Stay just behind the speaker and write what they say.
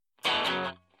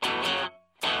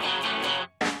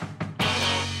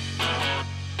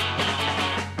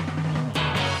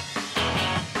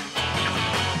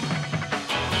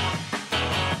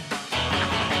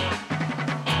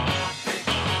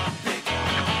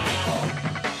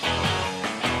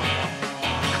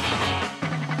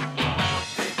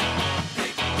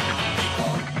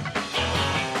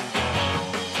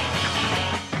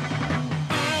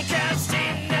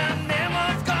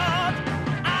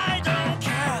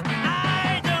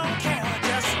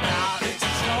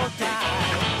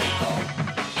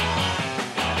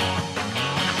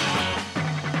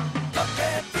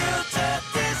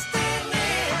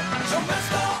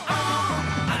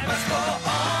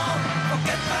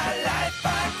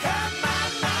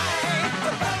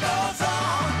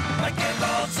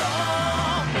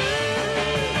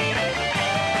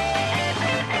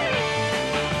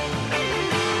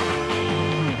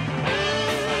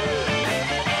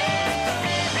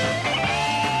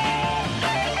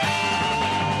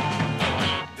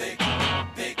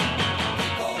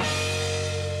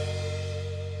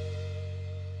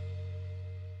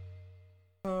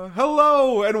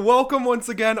Hello, and welcome once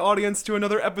again, audience, to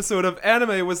another episode of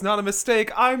Anime Was Not a Mistake.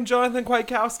 I'm Jonathan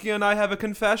Kwiatkowski, and I have a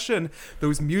confession.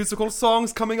 Those musical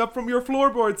songs coming up from your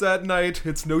floorboards at night,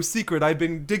 it's no secret I've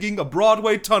been digging a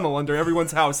Broadway tunnel under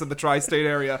everyone's house in the tri-state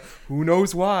area. Who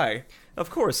knows why? Of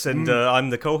course, and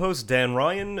I'm the co-host, Dan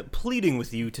Ryan, pleading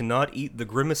with you to not eat the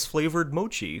Grimace-flavored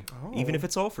mochi, even if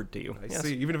it's offered to you. I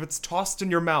see, even if it's tossed in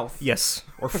your mouth. Yes,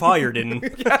 or fired in...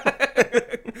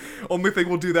 Only thing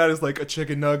we'll do that is like a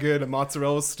chicken nugget, a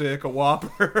mozzarella stick, a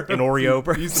Whopper, An Oreo,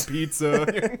 a piece of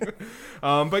pizza.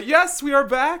 But yes, we are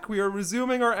back. We are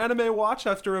resuming our anime watch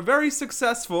after a very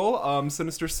successful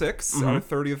Sinister Six, our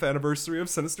 30th anniversary of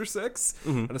Sinister Six,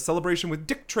 and a celebration with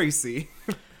Dick Tracy.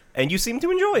 And you seem to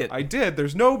enjoy it. I did.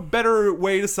 There's no better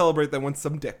way to celebrate than with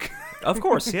some dick. Of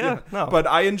course, yeah. No. But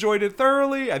I enjoyed it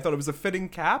thoroughly. I thought it was a fitting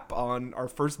cap on our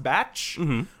first batch,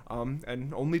 and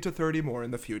only to 30 more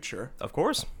in the future. Of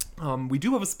course. We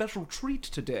do have a special treat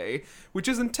today, which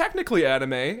isn't technically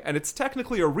anime, and it's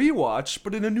technically a rewatch,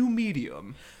 but in a new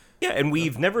medium. Yeah, and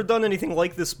we've never done anything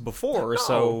like this before,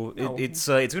 so No. it's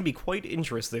going to be quite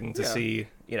interesting to see,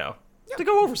 to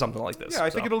go over something like this. Yeah, I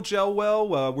think it'll gel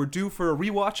well. We're due for a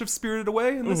rewatch of Spirited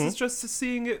Away, and this is just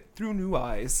seeing it through new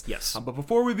eyes. Yes. But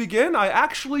before we begin, I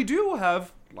actually do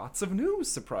have lots of news,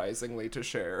 surprisingly, to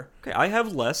share. Okay, I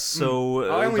have less, so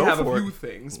I only go have for a it. few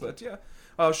things, but yeah.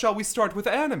 Shall we start with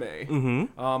anime?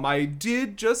 I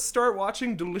did just start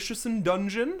watching Delicious in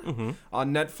Dungeon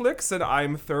on Netflix, and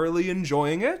I'm thoroughly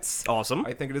enjoying it. Awesome.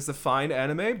 I think it is a fine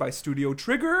anime by Studio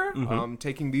Trigger,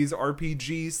 taking these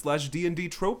RPG/D&D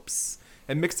tropes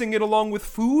and mixing it along with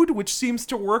food, which seems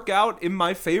to work out in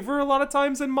my favor a lot of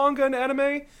times in manga and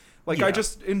anime. Like, Yeah. I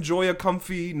just enjoy a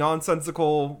comfy,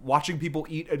 nonsensical, watching people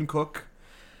eat and cook.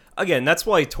 Again, that's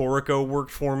why Toriko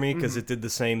worked for me, because it did the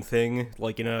same thing,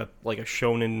 like in a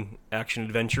shonen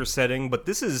action-adventure setting, but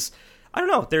this is... I don't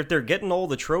know, they're getting all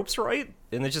the tropes right,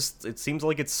 and it seems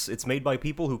like it's made by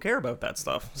people who care about that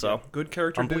stuff, so... Good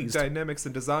character I'm pleased. dynamics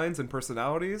and designs and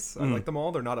personalities. I like them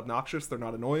all. They're not obnoxious. They're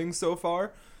not annoying so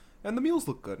far. And the meals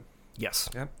look good. Yes.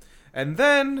 Yeah. And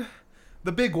then,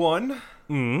 the big one.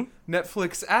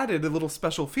 Netflix added a little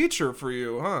special feature for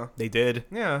you, huh? They did.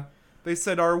 Yeah. They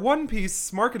said our One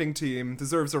Piece marketing team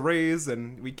deserves a raise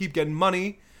and we keep getting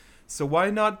money. So why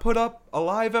not put up a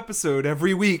live episode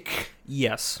every week?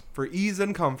 Yes. For ease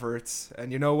and comfort.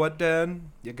 And you know what,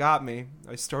 Dan? You got me.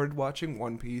 I started watching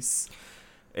One Piece.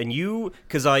 And you...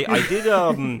 Because I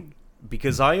did,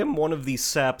 because I am one of these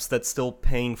saps that's still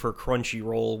paying for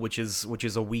Crunchyroll, which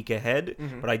is a week ahead.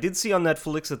 But I did see on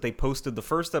Netflix that they posted the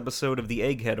first episode of the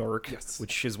Egghead arc,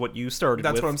 which is what you started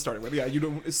with. That's what I'm starting with. Yeah, you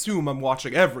don't assume I'm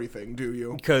watching everything, do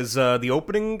you? Because the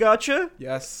opening gotcha?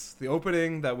 Yes, the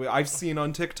opening that I've seen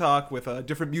on TikTok with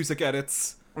different music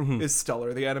edits is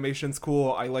stellar. The animation's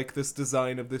cool. I like this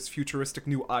design of this futuristic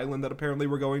new island that apparently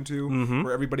we're going to,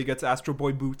 where everybody gets Astro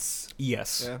Boy boots.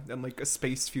 Yes. Yeah, and like a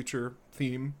space future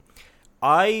theme.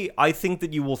 I think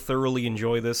that you will thoroughly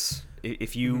enjoy this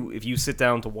if you sit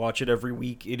down to watch it every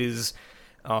week. It is,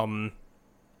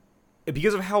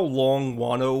 because of how long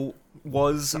Wano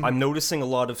was, I'm noticing a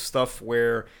lot of stuff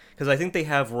where, because I think they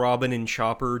have Robin and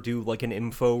Chopper do like an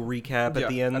info recap at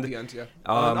the end. At the end, yeah.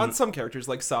 On some characters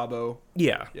like Sabo.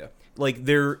 Yeah. Yeah. Like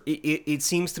it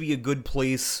seems to be a good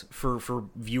place for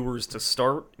viewers to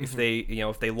start if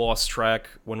they lost track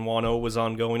when Wano was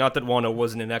ongoing. Not that Wano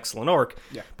wasn't an excellent arc,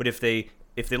 but if they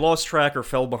lost track or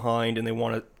fell behind and they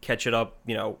want to catch it up,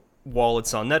 while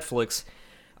it's on Netflix,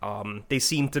 they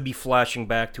seem to be flashing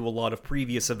back to a lot of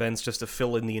previous events just to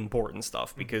fill in the important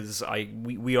stuff, because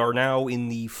we are now in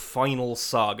the final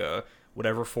saga,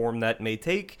 whatever form that may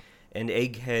take, and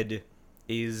Egghead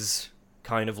is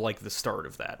kind of like the start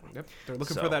of that. Yep, they're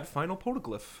looking for that final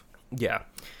poneglyph. Yeah.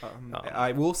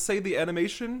 I will say the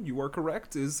animation, you are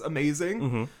correct, is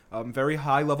amazing. Very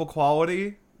high level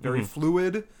quality, very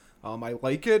fluid. I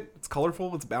like it. It's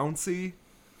colorful, it's bouncy.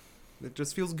 It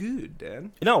just feels good,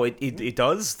 Dan. No, it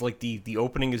does. Like, the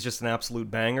opening is just an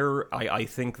absolute banger. I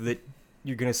think that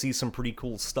you're going to see some pretty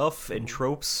cool stuff and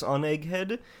tropes on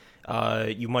Egghead.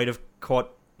 You might have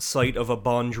caught sight of a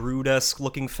Bondrewd-esque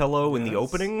looking fellow in the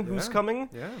opening who's coming.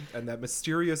 Yeah, and that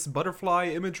mysterious butterfly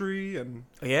imagery and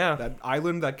that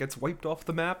island that gets wiped off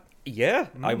the map. Yeah,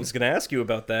 I was going to ask you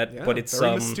about that, Yeah, but it's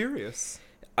very mysterious.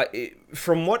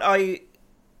 From what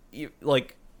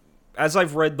as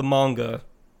I've read the manga,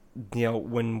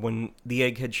 when the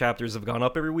Egghead chapters have gone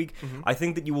up every week, I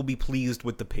think that you will be pleased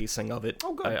with the pacing of it.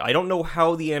 Oh, good. I don't know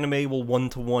how the anime will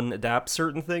one-to-one adapt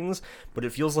certain things, but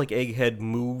it feels like Egghead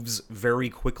moves very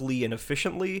quickly and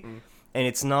efficiently, and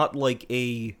it's not like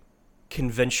a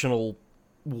conventional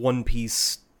One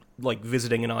Piece like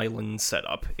visiting an island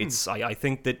setup. It's I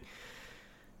think that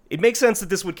it makes sense that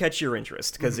this would catch your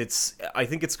interest because I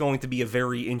think it's going to be a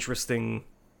very interesting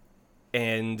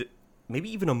and maybe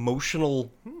even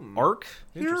emotional arc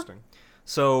here. Interesting.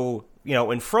 So,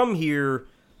 and from here,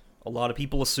 a lot of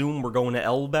people assume we're going to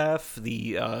Elbaf,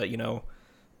 the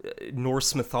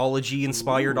Norse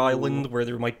mythology-inspired island where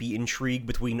there might be intrigue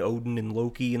between Odin and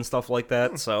Loki and stuff like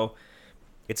that. So,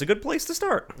 it's a good place to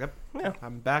start. Yep. Yeah.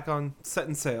 I'm back on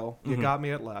setting sail. You got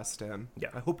me at last, Stan. Yeah.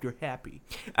 I hope you're happy.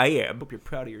 I am. Hope you're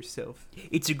proud of yourself.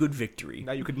 It's a good victory.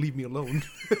 Now you can leave me alone.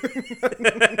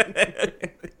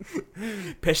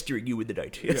 Pestering you in the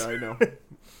night. Yeah, I know.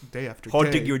 Day after day.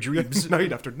 Haunting your dreams.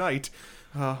 Night after night.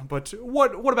 But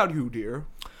what about you, dear?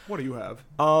 What do you have?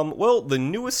 Well, the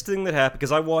newest thing that happened,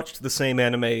 because I watched the same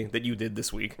anime that you did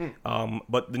this week,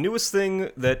 but the newest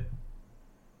thing that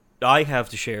I have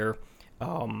to share,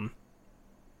 I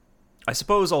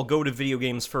suppose I'll go to video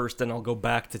games first, then I'll go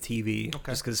back to TV,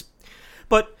 Okay. just because.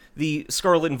 But the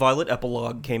Scarlet and Violet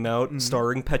epilogue came out,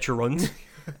 starring Pecharunt.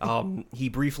 He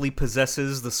briefly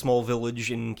possesses the small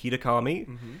village in Kitakami,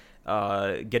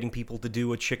 getting people to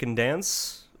do a chicken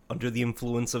dance under the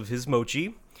influence of his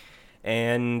mochi.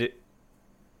 And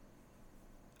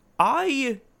all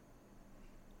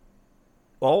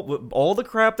the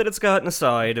crap that it's gotten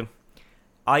aside,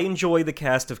 I enjoy the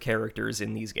cast of characters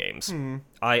in these games.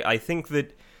 I think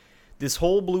that this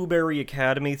whole Blueberry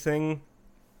Academy thing,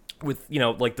 with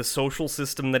like the social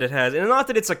system that it has, and not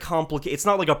that it's it's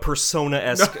not like a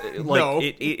Persona-esque, No.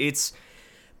 It's,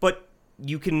 but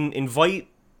you can invite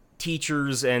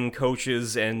teachers and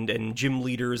coaches and gym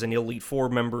leaders and Elite Four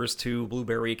members to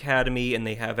Blueberry Academy, and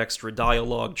they have extra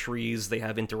dialogue trees, they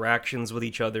have interactions with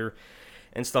each other,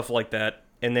 and stuff like that.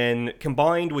 And then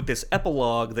combined with this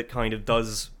epilogue that kind of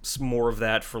does more of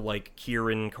that for like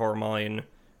Kieran, Carmine,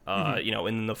 and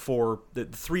then the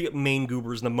three main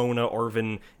goobers, Nimona,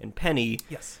 Arvin, and Penny.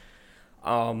 Yes.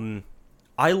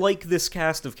 I like this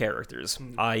cast of characters.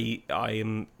 I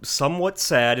am somewhat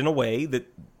sad in a way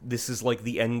that this is like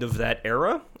the end of that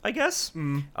era, I guess.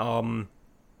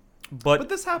 But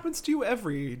this happens to you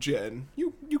every gen.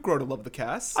 You grow to love the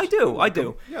cast. I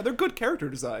do. Yeah, they're good character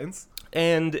designs.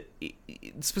 And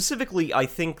specifically, I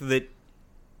think that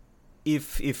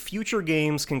if future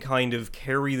games can kind of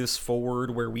carry this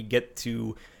forward, where we get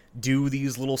to do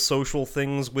these little social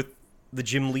things with the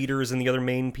gym leaders and the other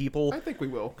main people, I think we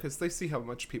will, because they see how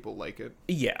much people like it.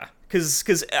 yeah,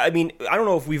 because I mean, I don't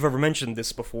know if we've ever mentioned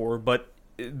this before, but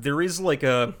there is like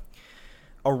a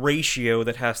ratio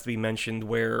that has to be mentioned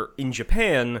where in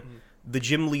Japan, the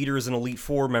gym leaders and Elite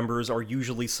Four members are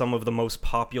usually some of the most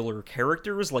popular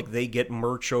characters. Like, they get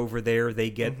merch over there, they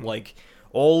get like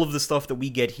all of the stuff that we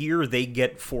get here, they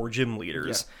get for gym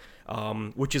leaders.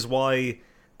 Which is why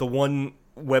the one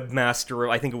webmaster,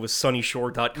 I think it was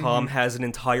sunnyshore.com, has an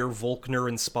entire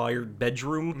Volkner-inspired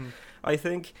bedroom, I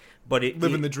think. But it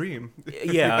Living the dream.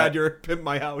 If yeah. you had your Pimp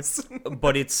My House.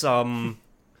 But it's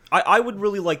I would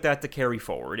really like that to carry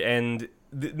forward, and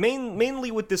mainly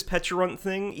with this Pecharunt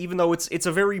thing, even though it's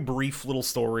a very brief little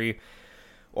story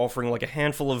offering like a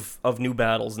handful of new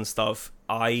battles and stuff,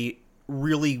 I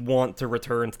really want to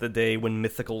return to the day when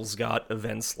Mythicals got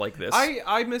events like this.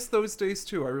 I miss those days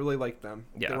too. I really liked them.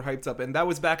 Yeah. They were hyped up, and that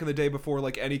was back in the day before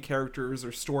like any characters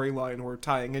or storyline were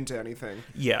tying into anything.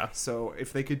 Yeah. So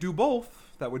if they could do both,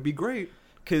 that would be great.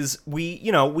 Because we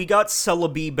got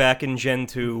Celebi back in Gen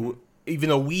 2, even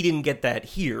though we didn't get that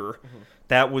here.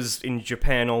 That was in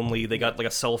Japan only. They got like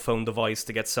a cell phone device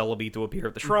to get Celebi to appear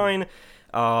at the shrine.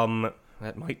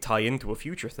 That might tie into a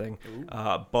future thing.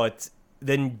 But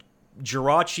then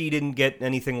Jirachi didn't get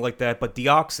anything like that, but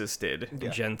Deoxys did in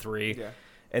Gen 3. Yeah.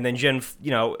 And then Gen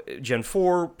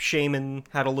 4, Shaman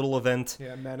had a little event.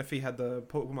 Yeah, Manaphy had the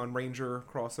Pokemon Ranger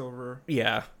crossover.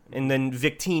 Yeah. And then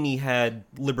Victini had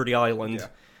Liberty Island. Yeah.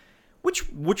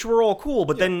 Which were all cool,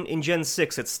 but then in Gen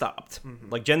 6 it stopped.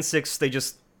 Like Gen 6, they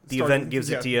just event gives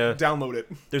it to you. Download it.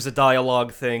 There's a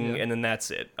dialogue thing, and then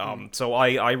that's it. So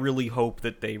I really hope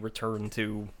that they return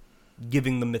to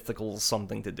giving the Mythicals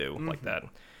something to do like that.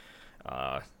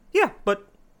 But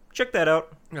check that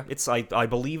out. Yeah. It's I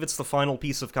believe it's the final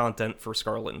piece of content for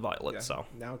Scarlet and Violet. Yeah. So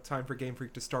now time for Game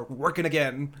Freak to start working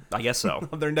again I guess so.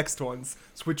 on their next ones.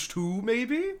 Switch 2,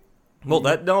 maybe? Well,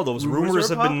 those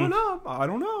rumors are have been. popping up. I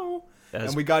don't know. As-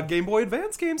 And we got Game Boy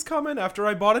Advance games coming after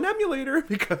I bought an emulator,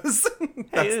 because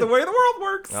that's the way the world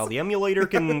works. Well, the emulator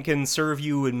can serve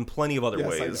you in plenty of other Yes, I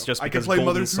ways. know. Just I can because play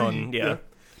Golden Mother 3. Sun, yeah.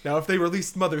 Now, if they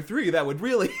released Mother 3, that would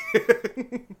really...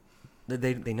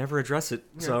 They never address it.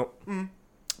 So,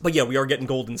 but yeah, we are getting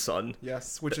Golden Sun.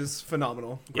 Yes, which is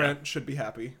phenomenal. Grant should be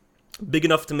happy. big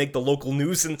enough to make the local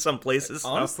news in some places.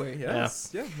 Honestly,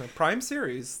 yes. Yeah. A Prime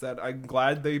series that I'm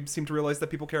glad they seem to realize that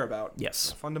people care about.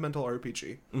 Yes. A fundamental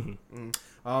RPG. Mm-hmm.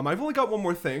 I've only got one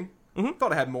more thing. Mm-hmm.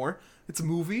 Thought I had more. It's a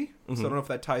movie, Mm-hmm. so I don't know if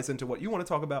that ties into what you want to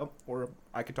talk about, or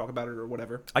I could talk about it, or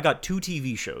whatever. I got 2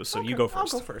 TV shows, so you go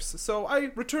first. I'll go first. So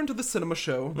I returned to the cinema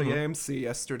show, the Mm-hmm. AMC,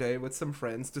 yesterday with some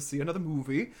friends to see another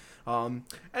movie, and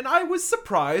I was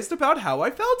surprised about how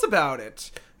I felt about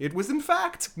it. It was, in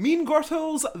fact, Mean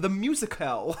Girls, the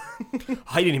musical.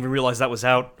 I didn't even realize that was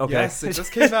out. Okay. Yes, it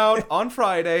just came out on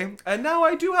Friday, and now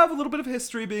I do have a little bit of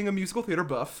history being a musical theater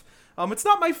buff. It's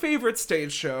not my favorite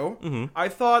stage show. Mm-hmm. I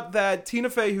thought that Tina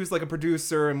Fey, who's like a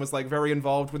producer and was like very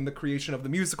involved with the creation of the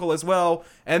musical as well,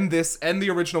 and the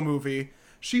original movie,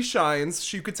 she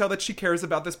shines. You could tell that she cares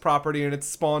about this property, and it's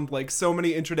spawned like so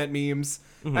many internet memes,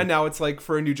 and now it's like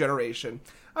for a new generation.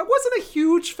 I wasn't a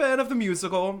huge fan of the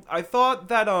musical. I thought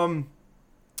that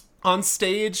on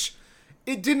stage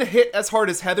it didn't hit as hard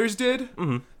as Heathers did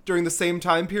during the same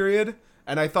time period,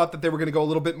 and I thought that they were going to go a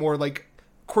little bit more like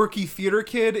quirky theater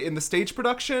kid in the stage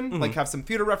production, like have some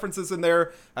theater references in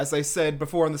there. As I said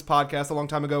before on this podcast a long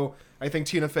time ago, I think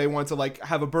Tina Fey wanted to like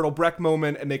have a Bertolt Brecht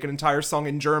moment and make an entire song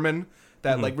in German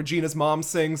that like Regina's mom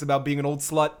sings about being an old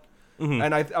slut.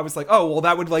 And I was like, oh, well,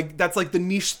 that's like the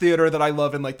niche theater that I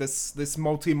love in like this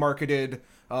multi-marketed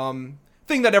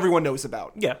thing that everyone knows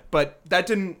about. Yeah. But that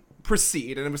didn't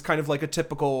proceed, and it was kind of like a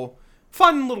typical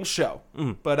fun little show.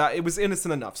 But it was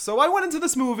innocent enough. So I went into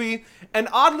this movie, and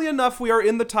oddly enough, we are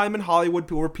in the time in Hollywood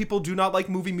where people do not like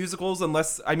movie musicals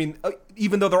unless,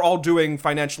 even though they're all doing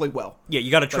financially well. Yeah,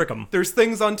 you gotta trick them. There's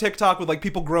things on TikTok with like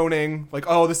people groaning, like,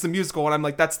 oh, this is a musical, and I'm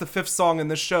like, that's the 5th song in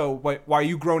this show. Why are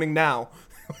you groaning now?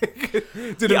 Did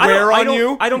it wear on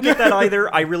you? I don't get that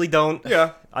either. I really don't.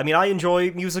 Yeah. I mean, I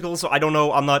enjoy musicals, so I don't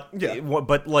know. I'm not. Yeah.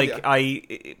 But like,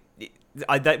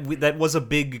 Yeah. that was a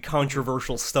big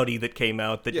controversial study that came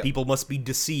out that people must be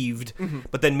deceived.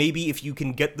 But then maybe if you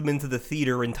can get them into the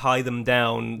theater and tie them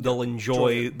down, they'll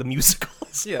enjoy the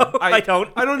musicals. Yeah, So I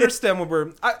don't understand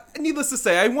what needless to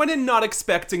say, I went in not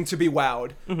expecting to be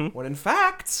wowed. When in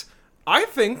fact, I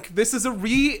think this is a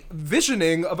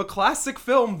revisioning of a classic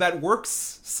film that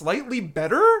works slightly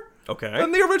better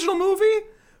than the original movie,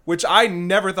 which I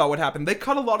never thought would happen. They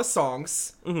cut a lot of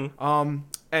songs,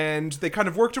 and they kind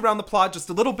of worked around the plot just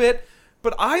a little bit.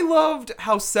 But I loved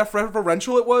how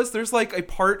self-referential it was. There's like a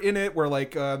part in it where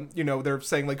like, they're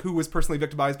saying like who was personally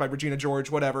victimized by Regina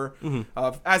George, whatever,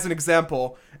 as an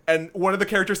example. And one of the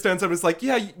characters stands up and is like,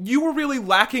 yeah, you were really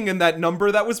lacking in that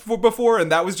number that was before,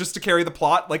 and that was just to carry the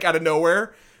plot, like out of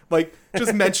nowhere. Like,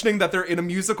 just mentioning that they're in a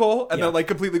musical, and then like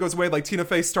completely goes away. Like, Tina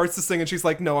Fey starts to sing, and she's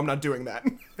like, no, I'm not doing that.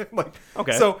 Like,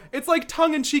 okay. So it's like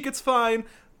tongue-in-cheek, it's fine.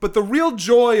 But the real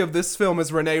joy of this film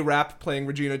is Renee Rapp playing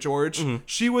Regina George.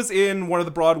 She was in one of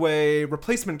the Broadway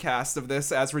replacement cast of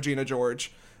this as Regina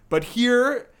George. But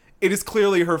here, it is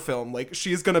clearly her film. Like,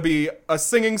 she's going to be a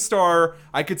singing star.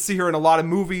 I could see her in a lot of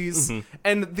movies.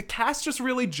 And the cast just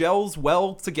really gels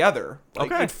well together. Like,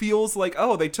 it feels like,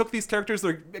 oh, they took these characters,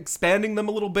 they're expanding them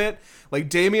a little bit. Like,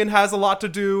 Damien has a lot to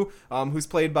do, who's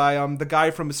played by the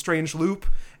guy from A Strange Loop.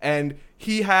 And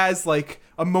he has, like,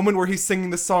 a moment where he's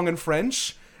singing the song in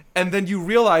French. And then you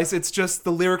realize it's just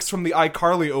the lyrics from the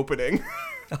iCarly opening.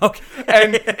 Okay.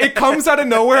 And it comes out of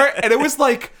nowhere, and it was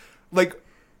like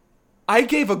I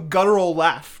gave a guttural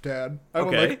laugh, Dad. I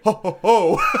went like, ho, ho,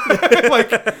 ho.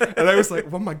 Like, and I was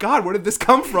like, oh my God, where did this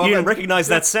come from? You didn't recognize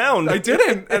that sound. I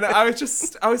didn't. And I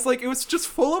was like, it was just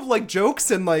full of like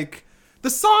jokes, and like the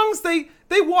songs, they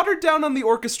watered down on the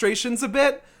orchestrations a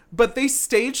bit, but they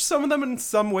staged some of them in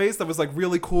some ways that was like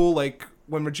really cool. Like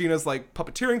when Regina's like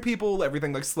puppeteering people,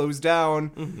 everything like slows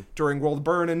down during World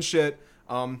Burn and shit.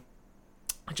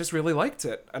 I just really liked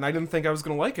it, and I didn't think I was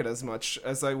going to like it as much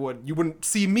as I would. You wouldn't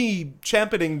see me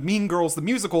championing Mean Girls, the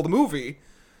musical, the movie,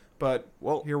 but,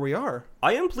 well, here we are.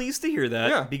 I am pleased to hear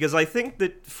that, because I think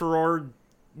that for our,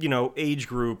 age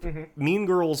group, Mean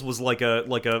Girls was like an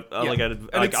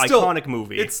iconic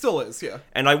movie. It still is, yeah.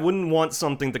 And I wouldn't want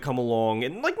something to come along,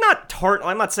 and, like,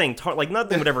 I'm not saying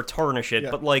nothing would ever tarnish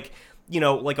it, but, like,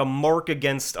 like a mark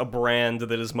against a brand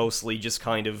that is mostly just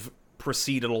kind of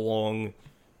proceeded along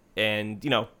and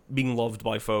being loved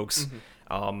by folks.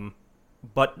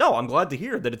 But no, I'm glad to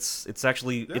hear that it's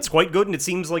actually it's quite good, and it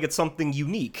seems like it's something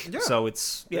unique. So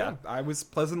it's I was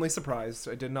pleasantly surprised.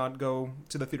 I did not go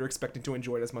to the theater expecting to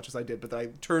enjoy it as much as I did, but I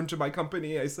turned to my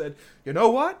company. I said, you know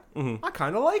what, I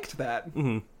kind of liked that.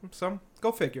 So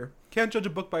go figure. Can't judge a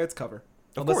book by its cover,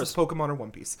 unless it's Pokemon or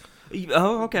One Piece.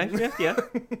 Oh, okay.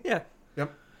 Yeah.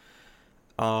 Yep.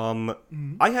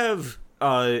 I have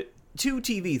 2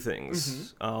 TV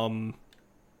things.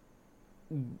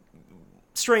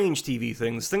 strange TV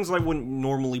things that I wouldn't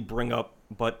normally bring up,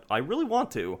 but I really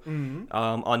want to.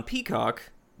 On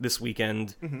Peacock this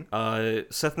weekend,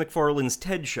 Seth MacFarlane's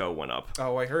TED show went up.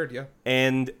 Oh, I heard, yeah.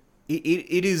 And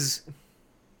it is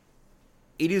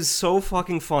so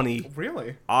fucking funny.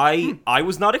 Really? I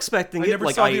was not expecting it. I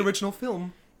never saw the original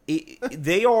film.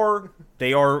 They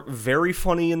are very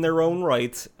funny in their own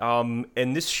right.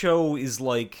 And this show is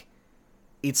like,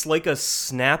 it's like a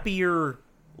snappier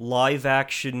live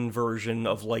action version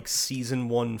of like season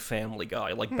 1 Family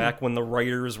Guy. Like back when the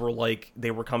writers were like,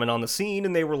 they were coming on the scene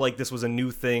and they were like, this was a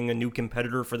new thing, a new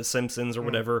competitor for the Simpsons or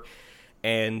whatever.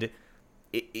 And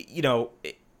it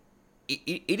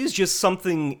is just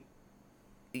something,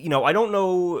 I don't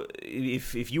know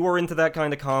if you are into that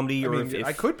kind of comedy, or if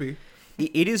I could be.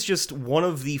 It is just one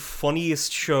of the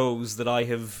funniest shows that I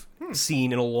have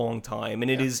seen in a long time,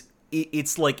 and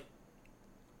it's like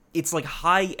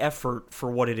high effort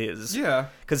for what it is. Yeah.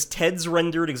 Because Ted's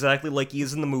rendered exactly like he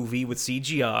is in the movie with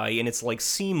CGI, and it's like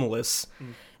seamless.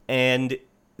 And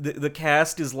the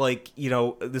cast is like,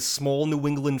 this small New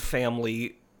England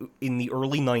family in the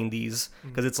early 90s,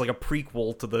 because it's like a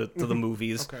prequel to the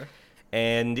movies. Okay.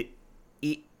 And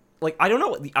I don't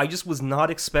know, I just was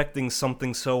not expecting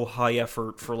something so high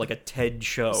effort for like a TED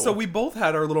show. So we both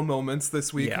had our little moments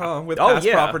this week, Yeah. with past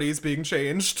properties being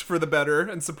changed for the better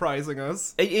and surprising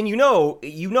us. And you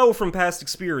know from past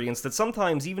experience that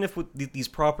sometimes, even if with these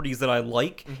properties that I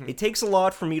like, it takes a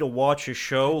lot for me to watch a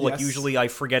show. Like, Yes. usually I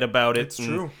forget about it. It's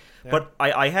true. Yeah. But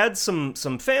I had some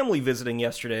family visiting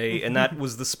yesterday, and that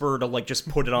was the spur to like just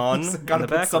put it on. Gotta in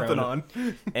the put something background.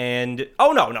 on. And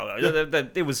no,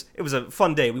 it was a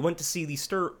fun day. We went to see the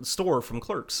store from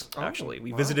Clerks. Actually,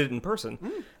 we visited it in person.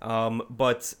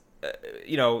 But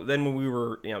then when we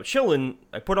were chilling,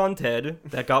 I put on Ted.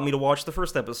 That got me to watch the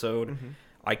first episode.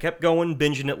 I kept going,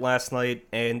 binging it last night,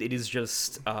 and it is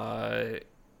just it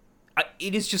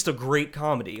is just a great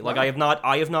comedy. Like, I have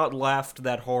not laughed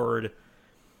that hard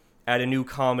at a new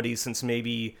comedy since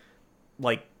maybe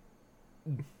like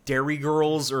Dairy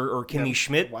Girls or Kimmy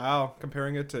Schmidt. Wow,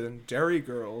 comparing it to Dairy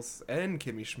Girls and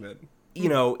Kimmy Schmidt.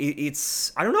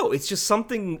 It's I don't know, it's just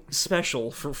something special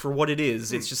for what it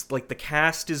is. It's just like the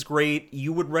cast is great.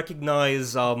 You would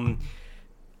recognize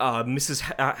Mrs.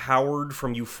 Howard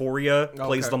from Euphoria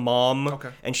plays the mom,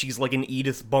 and she's like an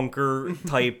Edith Bunker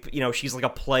type. She's like a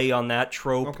play on that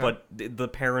trope, but the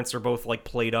parents are both like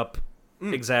played up,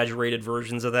 exaggerated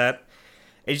versions of that.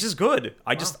 It's just good.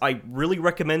 I really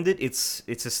recommend it. It's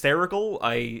hysterical.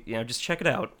 Just check it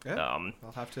out. Yeah,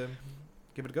 I'll have to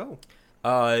give it a go.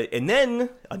 And then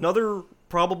another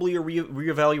probably a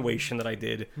reevaluation that I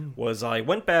did was I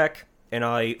went back and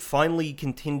I finally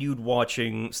continued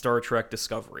watching Star Trek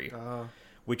Discovery,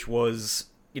 which was,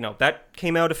 that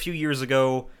came out a few years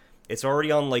ago. It's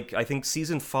already on, like, I think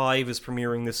season 5 is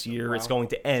premiering this year. Wow. It's going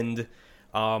to end.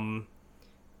 And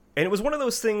it was one of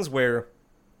those things where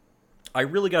I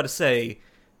really got to say,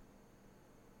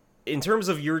 in terms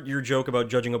of your joke about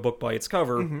judging a book by its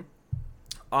cover,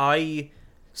 I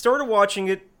started watching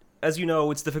it. As you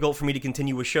know, it's difficult for me to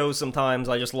continue a show sometimes.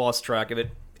 I just lost track of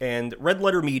it. And Red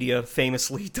Letter Media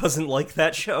famously doesn't like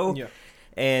that show. Yeah.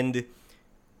 And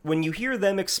when you hear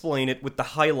them explain it with the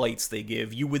highlights they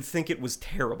give, you would think it was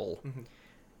terrible.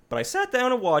 But I sat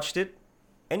down and watched it,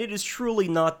 and it is truly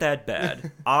not that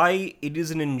bad. It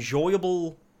is an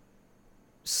enjoyable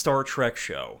Star Trek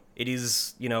show. It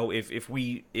is,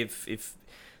 if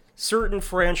certain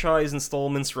franchise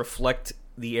installments reflect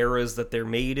the eras that they're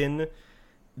made in,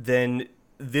 then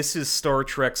this is Star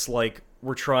Trek's, like,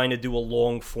 we're trying to do a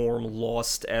long-form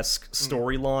Lost-esque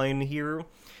storyline here,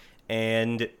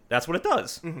 and that's what it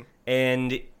does.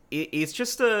 And it's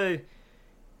just a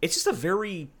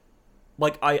very,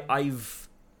 like, I've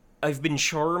been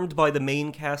charmed by the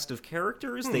main cast of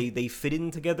characters. They fit in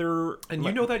together, and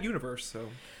you know that universe, so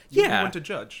you want to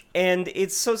judge. And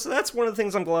it's so that's one of the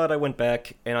things I'm glad I went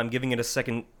back and I'm giving it a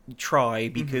second try,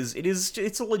 because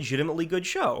it's a legitimately good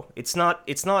show. It's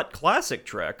not classic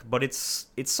Trek, but it's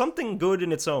something good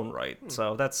in its own right.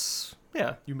 So that's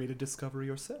You made a discovery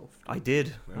yourself. I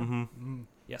did. Yeah.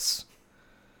 Yes.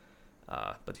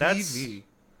 But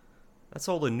that's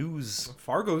all the news.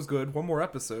 Fargo's good. One more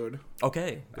episode.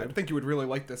 Okay. Good. I think you would really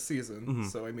like this season.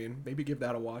 So, I mean, maybe give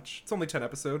that a watch. It's only 10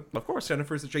 episodes. Of course.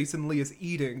 Jason Lee is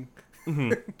eating.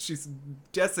 She's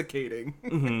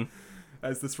desiccating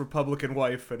as this Republican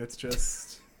wife, and it's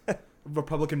just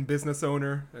Republican business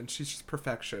owner, and she's just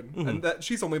perfection. And that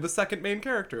she's only the second main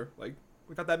character. Like,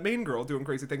 we got that main girl doing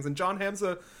crazy things, and John Hamm's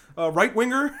a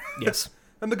right-winger. Yes.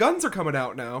 And the guns are coming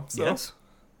out now. So. Yes.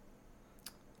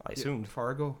 I assumed.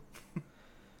 Fargo.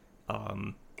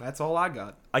 That's all I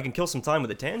got. I can kill some time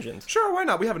with a tangent. Sure, why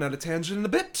not? We haven't had a tangent in a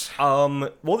bit.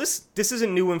 Well, this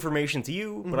isn't new information to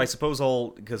you, but I suppose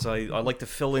because I like to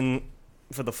fill in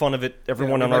for the fun of it.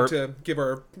 Everyone on our to give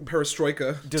our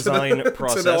perestroika design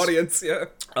process to the audience. Yeah.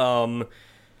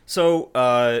 So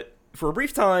for a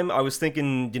brief time, I was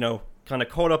thinking, kind of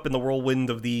caught up in the whirlwind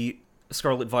of the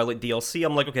Scarlet Violet DLC.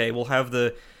 I'm like, okay, we'll have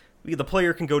the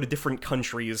player can go to different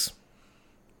countries,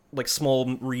 like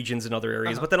small regions in other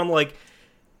areas. But then I'm like,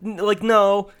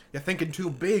 no. You're thinking too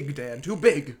big, Dan. Too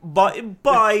big.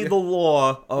 By the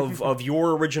law of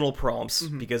your original prompts,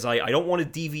 because I don't want to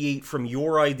deviate from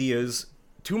your ideas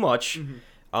too much.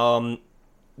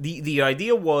 The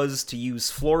idea was to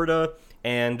use Florida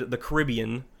and the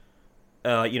Caribbean,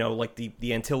 like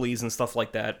the Antilles and stuff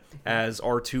like that, as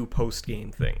R2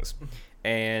 post-game things.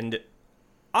 And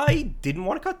I didn't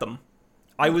want to cut them.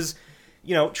 I was,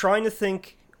 trying to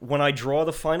think when I draw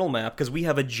the final map, because we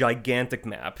have a gigantic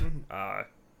map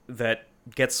that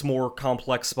gets more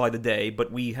complex by the day,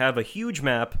 but we have a huge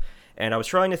map, and I was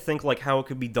trying to think like how it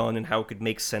could be done and how it could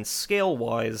make sense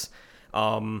scale-wise.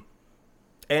 And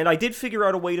I did figure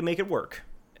out a way to make it work.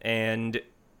 And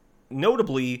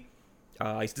notably,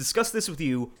 I discussed this with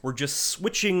you, we're just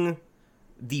switching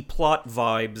the plot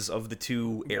vibes of the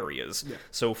two areas. Yeah.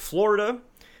 So Florida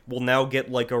will now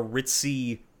get like a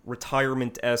ritzy,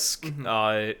 retirement-esque,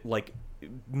 like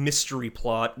mystery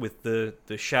plot with the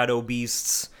shadow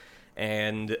beasts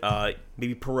and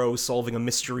maybe Perot solving a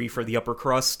mystery for the upper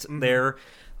crust there.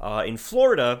 In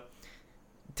Florida,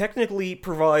 technically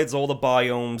provides all the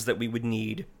biomes that we would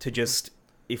need to just,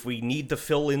 if we need to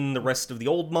fill in the rest of the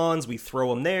old mons, we throw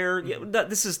them there. Yeah,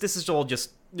 this is all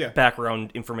just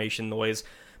background information noise.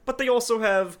 But they also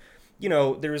have,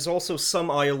 there's also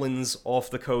some islands off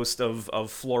the coast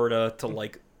of Florida to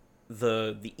like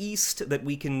the east that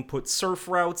we can put surf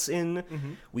routes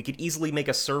in. We could easily make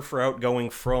a surf route going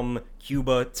from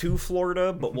Cuba to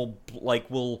Florida, but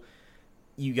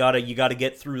you gotta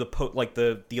get through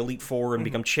the Elite Four and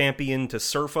become champion to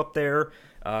surf up there.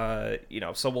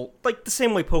 So we'll, like the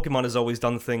same way Pokemon has always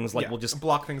done things, like we'll just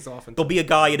block things off. There'll be a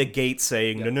guy at a gate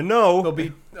saying, no. There'll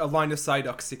be a line of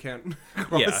Psyducks you can't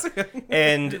cross. Yeah.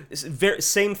 And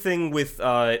same thing with,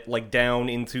 like down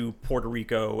into Puerto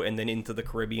Rico and then into the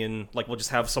Caribbean. Like we'll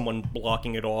just have someone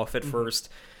blocking it off at first.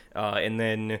 And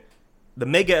then the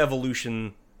Mega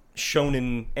Evolution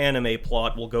shonen anime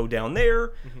plot will go down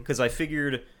there, because I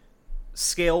figured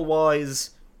scale-wise,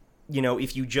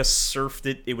 if you just surfed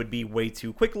it, it would be way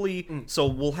too quickly. So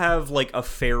we'll have, like, a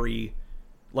ferry,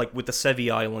 like, with the Sevi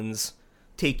Islands,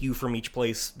 take you from each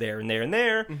place there and there and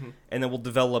there, and then we'll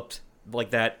develop,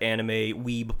 like, that anime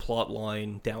weeb plot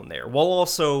line down there, while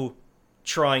also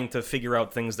trying to figure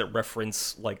out things that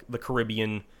reference, like, the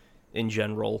Caribbean in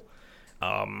general.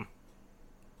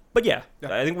 But yeah,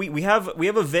 I think we have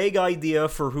a vague idea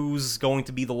for who's going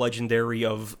to be the legendary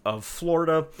of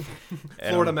Florida.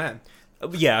 Florida man.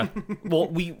 Yeah, well,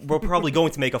 we're probably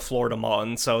going to make a Florida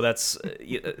mon, so that's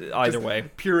either way.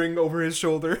 Peering over his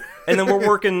shoulder. And then we're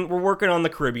working on the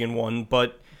Caribbean one,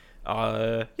 but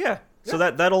so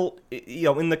that'll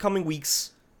in the coming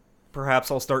weeks,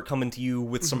 perhaps I'll start coming to you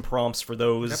with some prompts for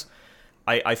those.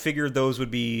 I figured those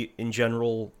would be in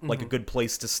general like a good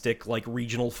place to stick like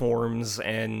regional forms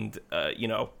and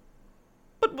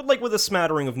but like with a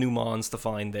smattering of new mons to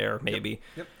find there maybe.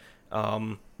 Yep.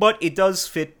 But it does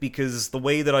fit because the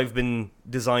way that I've been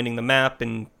designing the map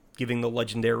and giving the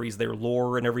legendaries their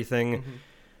lore and everything,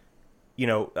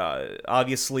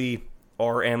 obviously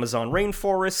our Amazon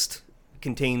rainforest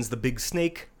contains the big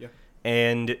snake,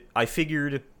 and I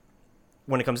figured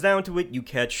when it comes down to it, you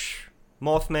catch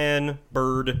Mothman,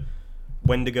 Bird,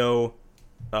 Wendigo,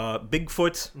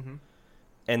 Bigfoot,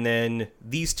 and then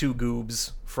these two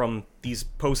goobs from these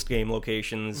post-game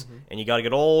locations, and you gotta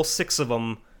get all 6 of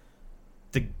them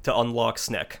to unlock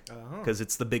Snek, because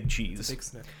it's the big cheese. The big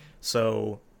Snek.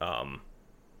 So,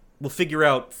 we'll figure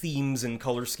out themes and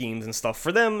color schemes and stuff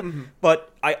for them,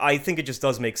 but I think it just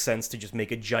does make sense to just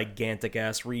make a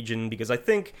gigantic-ass region, because I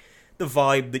think the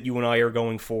vibe that you and I are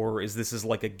going for is this is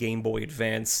like a Game Boy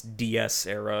Advance DS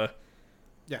era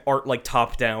art, like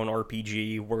top-down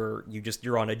RPG where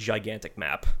you're on a gigantic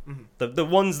map. The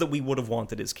ones that we would have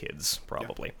wanted as kids,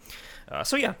 probably.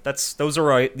 So yeah, those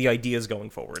are the ideas going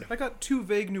forward. I got 2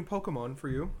 vague new Pokemon for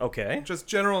you. Okay. Just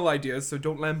general ideas, so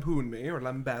don't lampoon me or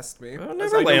lambast me.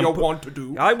 As I know you want to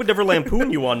do. I would never lampoon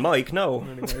you on mic, no.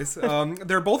 Anyways,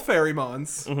 they're both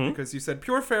Fairymons, because you said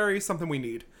pure fairy, something we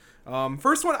need.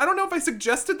 First one, I don't know if I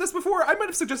suggested this before. I might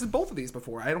have suggested both of these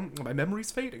before. My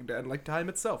memory's fading, Dan, like time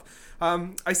itself.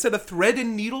 I said a thread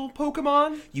and needle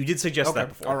Pokemon. You did suggest that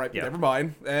before. All right, never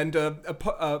mind. And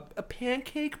a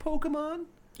pancake Pokemon.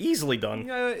 Easily done.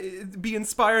 Be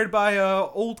inspired by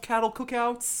old cattle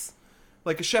cookouts.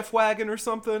 Like a chef wagon or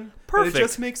something. Perfect. And it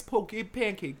just makes pokey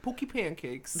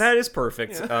pancakes. That is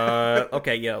perfect. Yeah.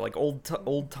 Okay, yeah, like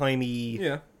old-timey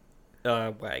Yeah.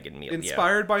 Wagon meal.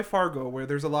 Inspired by Fargo, where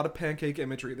there's a lot of pancake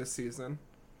imagery this season.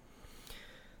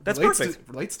 That's perfect.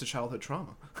 Relates to childhood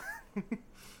trauma.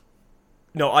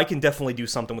 No, I can definitely do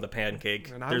something with a pancake.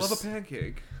 And I love a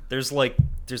pancake. There's like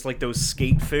those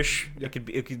skate fish. Yeah.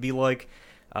 It could be like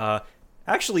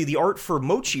actually the art for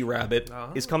Mochi Rabbit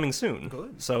is coming soon.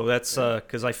 Good. So that's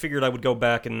because I figured I would go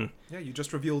back and you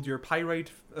just revealed your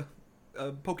pyrite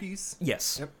pokies.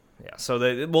 Yes. Yep. Yeah. So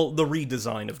the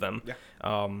redesign of them. Yeah.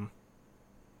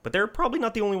 But they're probably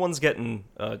not the only ones getting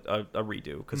a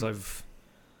redo because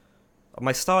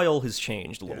my style has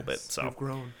changed a little bit. So you've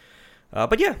grown.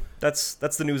 But yeah, that's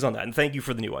the news on that, and thank you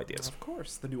for the new ideas. Of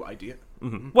course, the new idea.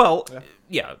 Mm-hmm. Well,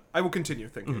 yeah, I will continue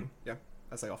thinking. Yeah,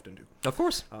 as I often do. Of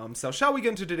course. So shall we get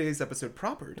into today's episode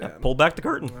proper, Dan? Pull back the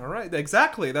curtain. All right,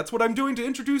 exactly. That's what I'm doing to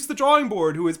introduce the drawing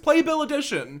board, who is Playbill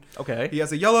Edition. Okay. He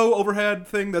has a yellow overhead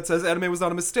thing that says anime was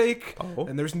not a mistake,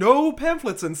 and there's no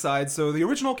pamphlets inside, so the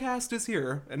original cast is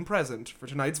here and present for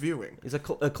tonight's viewing. It's a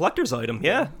collector's item,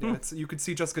 yeah. You could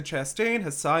see Jessica Chastain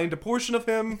has signed a portion of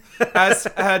him, as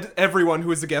had everyone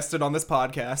who has guested on this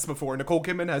podcast before. Nicole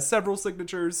Kidman has several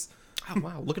signatures. Oh,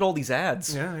 wow, look at all these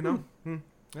ads. Yeah, I know.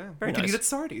 Yeah, very we could nice. eat at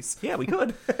Sardi's. Yeah, we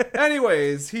could.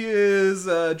 Anyways, he is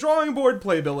Drawing Board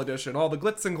Playbill Edition, all the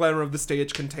glitz and glamour of the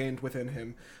stage contained within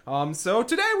him. So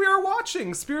today we are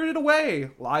watching Spirited Away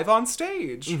live on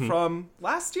stage from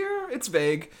last year. It's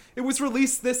vague. It was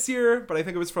released this year, but I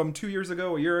think it was from 2 years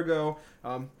ago, a year ago,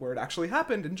 where it actually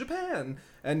happened in Japan.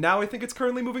 And now I think it's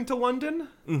currently moving to London.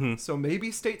 So maybe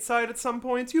stateside at some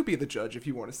point. You be the judge if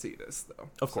you want to see this, though.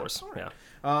 Of course, yeah.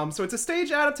 So it's a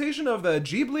stage adaptation of the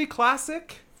Ghibli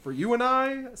classic For You and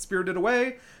I, Spirited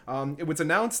Away. It was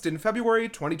announced in February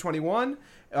 2021,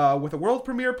 with a world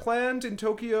premiere planned in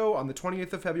Tokyo on the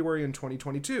 20th of February in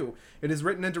 2022. It is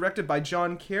written and directed by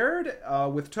John Caird,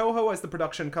 with Toho as the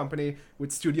production company,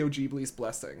 with Studio Ghibli's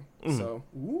blessing. So,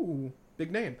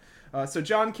 big name. So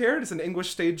John Caird is an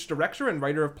English stage director and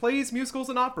writer of plays, musicals,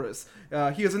 and operas.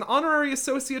 He is an honorary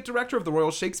associate director of the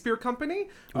Royal Shakespeare Company,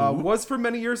 was for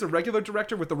many years a regular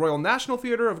director with the Royal National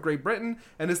Theatre of Great Britain,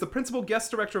 and is the principal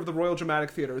guest director of the Royal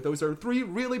Dramatic Theatre. Those are three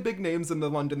really big names in the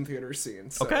London theatre scene.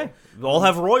 So, okay, they all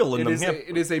have royal in them.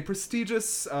 It is a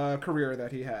prestigious career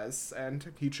that he has,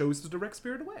 and he chose to direct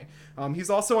Spirited Away. He's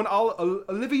also an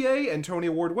Olivier and Tony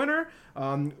Award winner,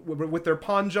 with their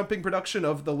pond-jumping production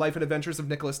of The Life and Adventures of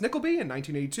Nicholas Nickleby in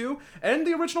 1982, and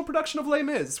the original production of Les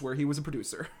Mis, where he was a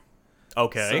producer.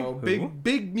 Okay. So,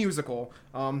 big musical.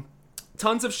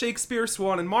 Tons of Shakespeare,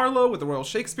 Swan and Marlowe with the Royal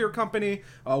Shakespeare Company.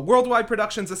 Worldwide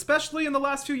productions, especially in the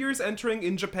last few years, entering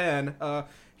in Japan.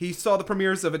 He saw the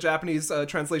premieres of a Japanese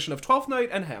translation of Twelfth Night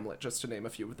and Hamlet, just to name a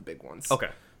few of the big ones. Okay.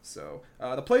 So,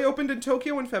 the play opened in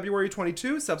Tokyo in February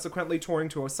 22, subsequently touring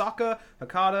to Osaka,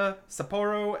 Hakata,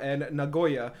 Sapporo, and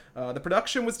Nagoya. The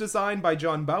production was designed by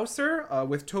John Bowser,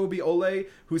 with Toby Ole,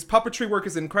 whose puppetry work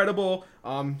is incredible.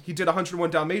 He did 101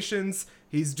 Dalmatians.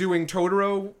 He's doing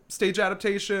Totoro stage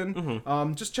adaptation.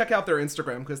 Just check out their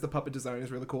Instagram, because the puppet design is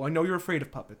really cool. I know you're afraid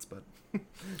of puppets, but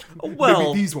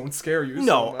maybe these won't scare you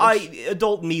so much.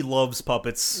 Adult me loves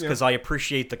puppets, because I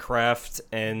appreciate the craft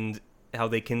and how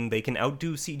they can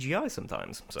outdo CGI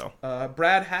sometimes. So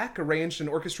Brad Hack arranged and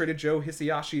orchestrated Joe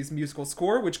Hisayashi's musical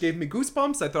score, which gave me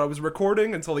goosebumps. I thought I was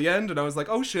recording until the end, and I was like,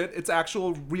 oh shit, it's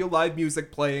actual real live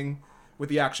music playing with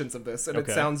the actions of this, and it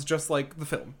sounds just like the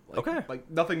film.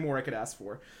 Like nothing more I could ask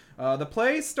for. The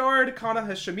play starred Kana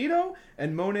Hashimoto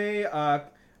and Monet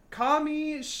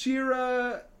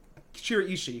Kamishira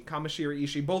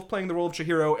Ishii, both playing the role of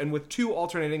Chihiro, and with two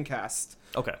alternating casts.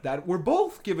 That were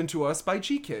both given to us by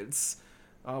G-Kids,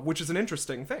 which is an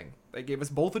interesting thing. They gave us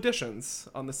both editions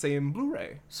on the same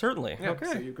Blu-ray. Certainly. Yeah,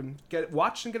 so you can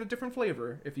watch and get a different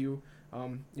flavor if you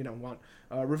want.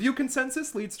 Review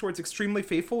consensus leads towards extremely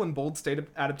faithful and bold state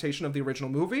adaptation of the original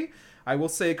movie. I will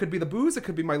say it could be the booze, it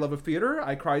could be my love of theater.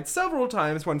 I cried several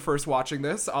times when first watching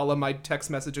this, a la my text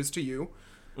messages to you.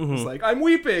 It's like, I'm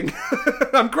weeping,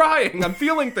 I'm crying, I'm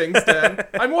feeling things, Dan.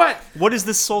 I'm wet. What is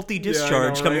this salty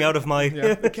discharge coming out of my...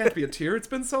 It can't be a tear, it's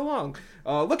been so long.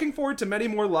 Looking forward to many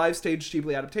more live stage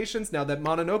Ghibli adaptations now that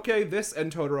Mononoke, this,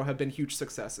 and Totoro have been huge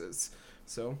successes.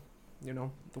 So,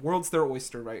 the world's their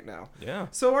oyster right now. Yeah.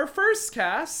 So our first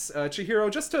cast,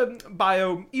 Chihiro, just to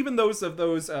bio, even those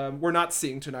we're not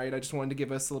seeing tonight, I just wanted to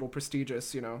give us a little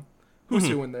prestigious, who's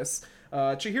who in this.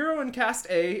 Chihiro in cast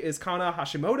A is Kana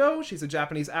Hashimoto. She's a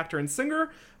Japanese actor and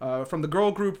singer from the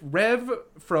girl group Rev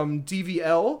from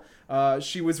DVL.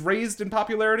 She was raised in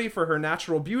popularity for her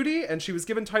natural beauty, and she was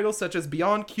given titles such as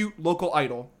Beyond Cute Local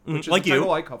Idol, which is like a title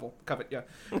you. I covet, yeah.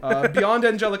 Beyond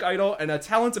Angelic Idol, and a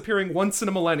talent appearing once in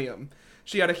a millennium.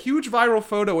 She had a huge viral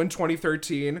photo in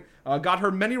 2013, got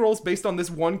her many roles based on this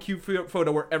one cute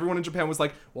photo where everyone in Japan was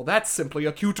like, well, that's simply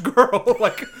a cute girl.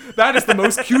 Like, that is the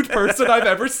most cute person I've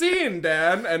ever seen,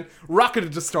 Dan, and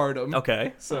rocketed to stardom.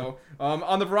 Okay. So,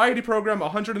 on the variety program,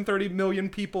 130 million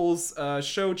people's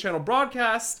show channel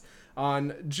broadcast,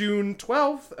 on June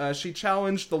 12th, she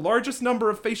challenged the largest number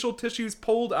of facial tissues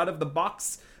pulled out of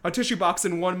a tissue box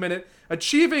in 1 minute,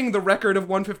 achieving the record of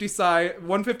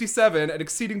 157 and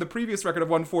exceeding the previous record of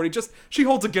 140. She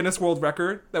holds a Guinness World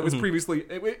Record that was previously...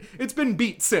 It's been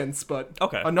beat since, but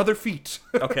another feat.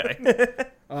 Okay.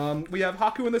 We have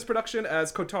Haku in this production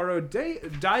as Kotaro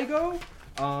Daigo.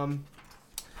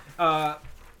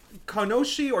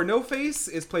 Kanoshi, or No Face,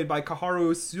 is played by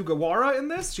Kaharu Sugawara in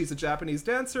this. She's a Japanese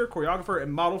dancer, choreographer,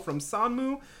 and model from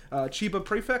Sanmu, Chiba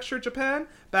Prefecture, Japan.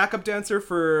 Backup dancer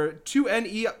for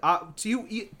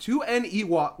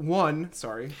 2NE1.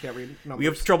 Sorry, can't read numbers. We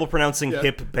have trouble pronouncing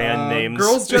hip band names.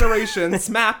 Girls' Generation,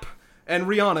 SMAP, and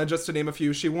Rihanna, just to name a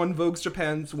few. She won Vogue's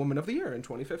Japan's Woman of the Year in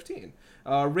 2015.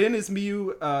 Rin is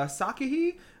Miyu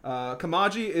Sakihi.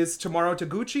 Kamaji is Tomaro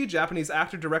Taguchi, Japanese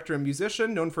actor, director, and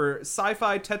musician, known for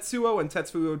Sci-Fi Tetsuo and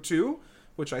Tetsuo 2,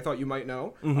 which I thought you might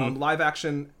know. Live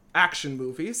action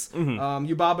movies.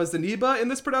 Yubaba Zaniba in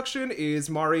this production is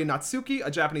Mari Natsuki, a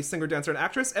Japanese singer, dancer, and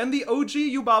actress, and the OG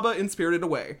Yubaba in Spirited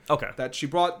Away. Okay. That she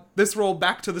brought this role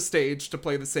back to the stage to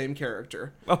play the same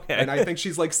character. Okay. And I think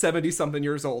she's like 70-something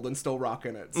years old and still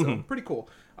rocking it. So pretty cool.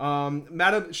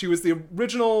 She was the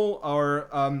original,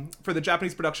 for the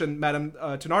Japanese production, Madame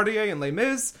Thénardier in Les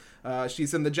Mis.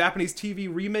 She's in the Japanese TV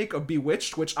remake of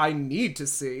Bewitched, which I need to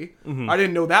see. I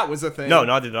didn't know that was a thing. No,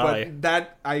 neither did I. But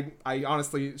that, I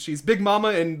honestly, she's Big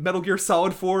Mama in Metal Gear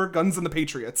Solid 4, Guns and the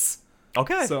Patriots.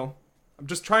 Okay. So, I'm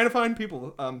just trying to find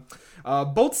people.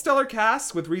 Both stellar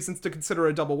casts with reasons to consider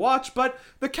a double watch, but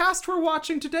the cast we're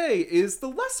watching today is the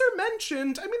lesser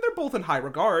mentioned. I mean, they're both in high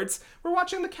regards. We're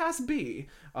watching the cast B.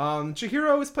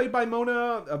 Chihiro is played by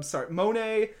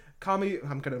Monet Kami,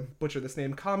 I'm gonna butcher this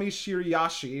name, Kami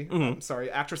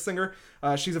Shiriyashi, actress-singer.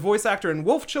 She's a voice actor in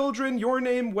Wolf Children, Your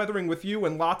Name, Weathering with You,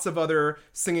 and lots of other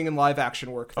singing and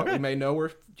live-action work that we may know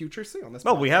or future see on this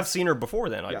podcast. We have seen her before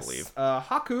then, I believe.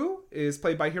 Haku is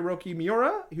played by Hiroki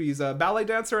Miura. He's a ballet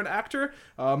dancer and actor.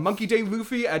 Monkey Day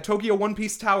Luffy at Tokyo One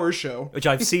Piece Tower Show. Which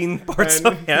I've seen parts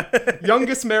of,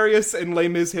 Youngest Marius in Les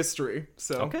Mis history.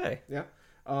 So, yeah.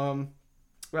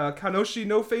 Kanoshi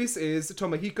No Face is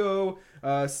Tomohiko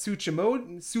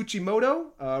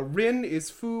Tsuchimoto. Rin is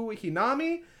Fu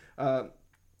Hinami.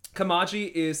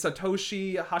 Kamaji is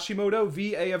Satoshi Hashimoto,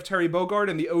 VA of Terry Bogard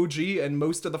and the OG and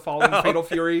most of the following Fatal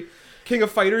Fury, King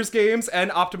of Fighters games,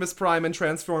 and Optimus Prime and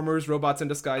Transformers Robots in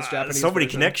Disguise Japanese so many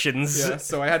version. connections. Yeah,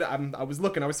 so I was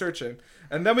searching.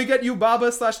 And then we get Yubaba /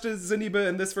 Zaniba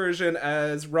in this version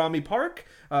as Rami Park.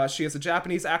 She is a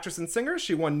Japanese actress and singer.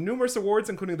 She won numerous awards,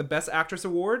 including the Best Actress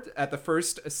Award at the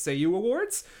first Seiyu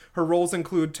Awards. Her roles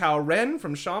include Tao Ren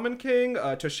from Shaman King,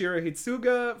 Toshiro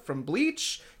Hitsuga from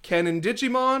Bleach, Ken in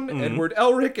Digimon, Edward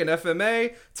Elric in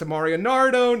FMA, Tamari and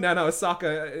Naruto, Nana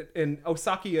Osaka in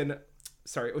Osaki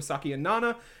and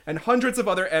Nana, and hundreds of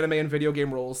other anime and video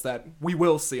game roles that we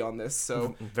will see on this.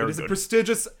 So it is a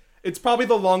prestigious... It's probably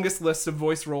the longest list of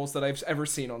voice roles that I've ever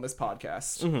seen on this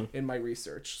podcast in my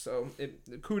research. So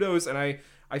kudos, and I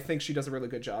think she does a really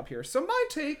good job here. So my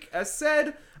take, as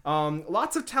said,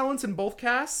 lots of talents in both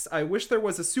casts. I wish there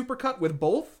was a supercut with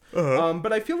both.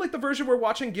 But I feel like the version we're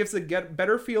watching gives a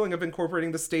better feeling of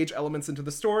incorporating the stage elements into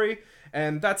the story,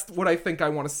 and that's what I think I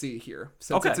want to see here.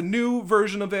 Since it's a new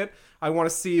version of it, I want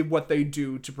to see what they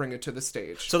do to bring it to the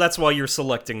stage. So that's why you're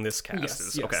selecting this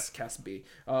cast. Yes, cast B.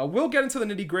 We'll get into the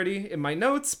nitty-gritty in my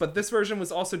notes, but this version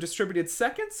was also distributed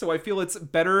second, so I feel it's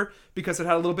better because it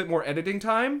had a little bit more editing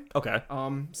time. Okay.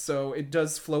 So it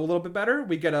does flow a little bit better.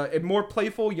 We get a more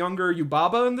playful, younger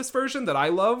Yubaba in this version that I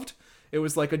loved. It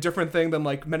was like a different thing than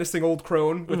like menacing old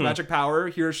crone with magic power.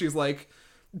 Here she's like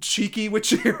cheeky with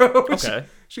Chihiro. Okay.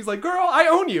 She's like, girl, I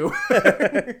own you.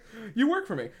 You work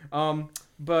for me.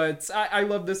 But I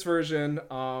love this version.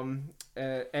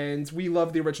 And we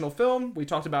love the original film. We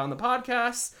talked about it on the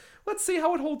podcast. Let's see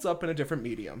how it holds up in a different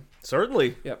medium.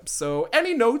 Certainly. Yep. So,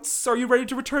 any notes? Are you ready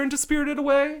to return to Spirited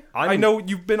Away? I know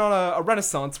you've been on a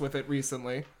renaissance with it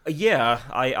recently. Yeah,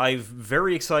 I'm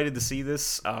very excited to see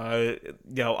this.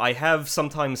 I have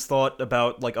sometimes thought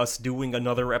about like us doing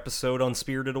another episode on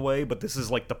Spirited Away, but this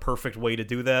is like the perfect way to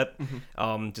do that.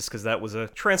 Just because that was a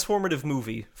transformative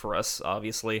movie for us,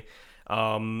 obviously,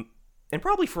 and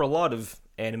probably for a lot of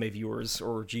anime viewers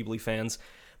or Ghibli fans.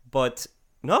 But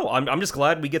no, I'm just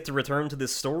glad we get to return to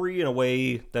this story in a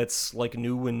way that's like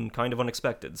new and kind of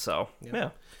unexpected. So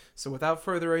yeah. So without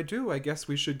further ado, I guess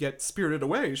we should get Spirited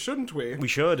Away, shouldn't we? We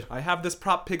should. I have this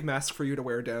prop pig mask for you to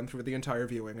wear down through the entire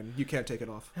viewing, and you can't take it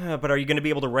off. But are you going to be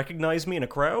able to recognize me in a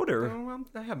crowd, or? Oh, well,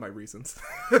 I have my reasons.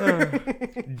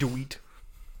 Dweet.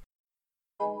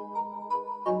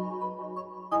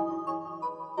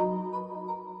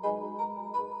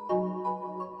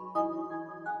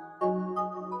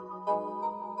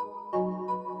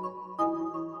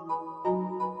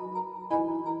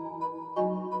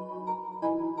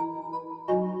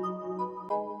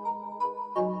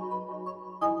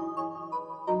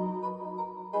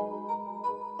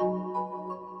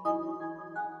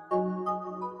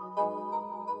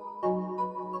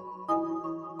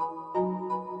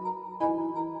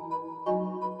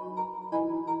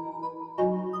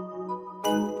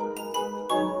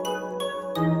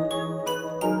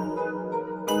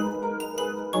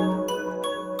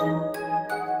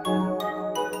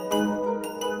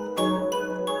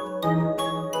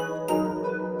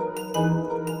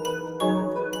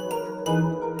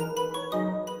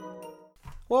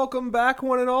 Welcome back,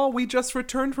 one and all. We just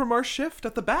returned from our shift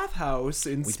at the bathhouse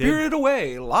in Spirited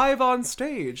Away, live on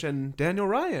stage. And Daniel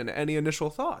Ryan, any initial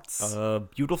thoughts? A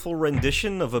beautiful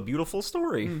rendition of a beautiful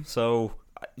story. So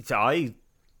I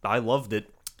loved it.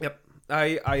 Yep.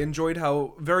 I enjoyed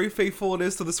how very faithful it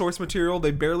is to the source material.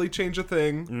 They barely change a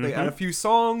thing. They add a few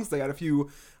songs. They add a few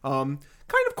kind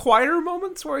of quieter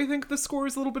moments where I think the score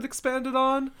is a little bit expanded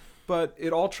on. But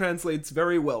it all translates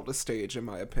very well to stage, in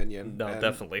my opinion. No,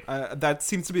 definitely. That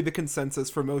seems to be the consensus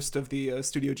for most of the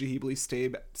Studio Ghibli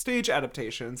stage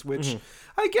adaptations, which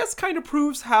I guess kind of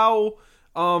proves how,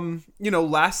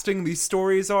 lasting these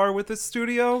stories are with this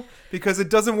studio, because it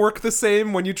doesn't work the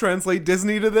same when you translate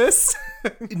Disney to this.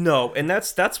 No, and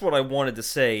that's what I wanted to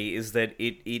say, is that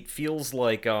it feels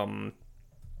like, I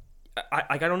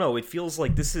don't know, it feels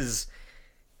like this is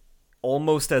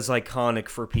almost as iconic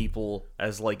for people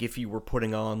as like if you were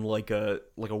putting on like a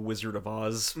Wizard of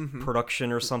Oz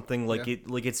production or something. Like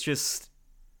it's just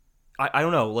I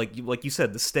don't know, like you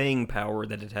said, the staying power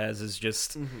that it has is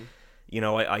just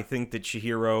I think that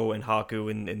Chihiro and Haku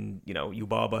and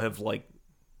Yubaba have like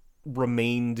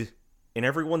remained in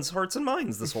everyone's hearts and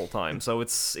minds this whole time. So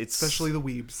it's especially the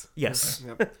weebs. Yes.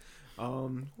 Yep.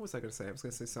 What was I going to say? I was going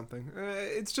to say something.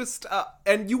 It's just,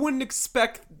 and you wouldn't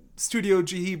expect Studio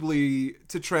Ghibli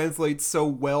to translate so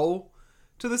well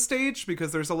to the stage,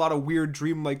 because there's a lot of weird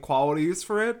dreamlike qualities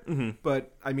for it.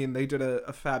 But, I mean, they did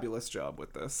a fabulous job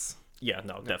with this. Yeah,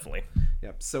 no, definitely.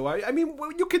 Yep. So, I mean,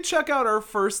 you could check out our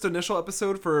first initial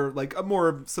episode for, like, a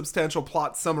more substantial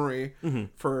plot summary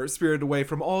for Spirited Away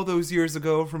from all those years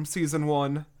ago from season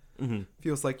 1.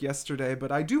 Feels like yesterday,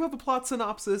 but I do have a plot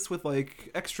synopsis with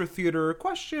like extra theater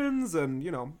questions and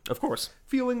of course,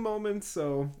 feeling moments.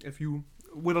 So if you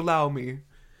would allow me,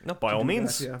 no, by all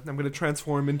means, I'm going to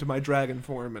transform into my dragon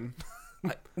form and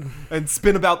and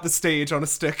spin about the stage on a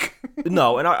stick.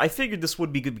 No, and I figured this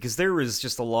would be good because there is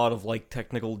just a lot of like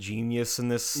technical genius in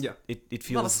this. Yeah, it feels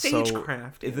a lot of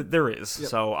stagecraft. There is. Yep.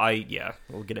 So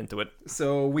we'll get into it.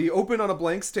 So we open on a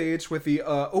blank stage with the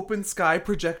open sky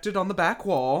projected on the back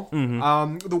wall.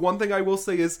 The one thing I will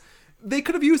say is, they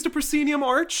could have used a proscenium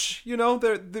arch.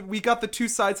 We got the two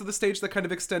sides of the stage that kind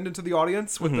of extend into the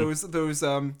audience with those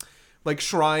like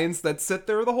shrines that sit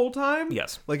there the whole time.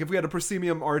 Yes. Like if we had a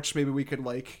proscenium arch, maybe we could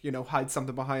hide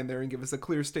something behind there and give us a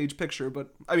clear stage picture. But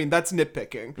I mean, that's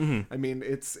nitpicking. I mean,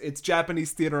 it's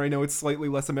Japanese theater. I know it's slightly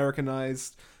less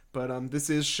Americanized, but this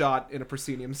is shot in a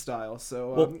proscenium style.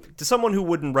 So well, to someone who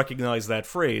wouldn't recognize that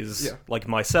phrase, like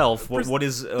myself, what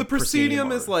is the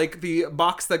proscenium? Is like the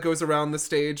box that goes around the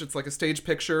stage. It's like a stage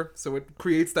picture, so it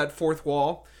creates that fourth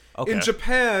wall. Okay. In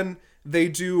Japan, they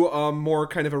do more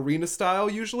kind of arena style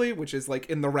usually, which is like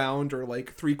in the round or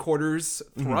like 3/4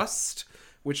 thrust,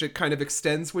 which it kind of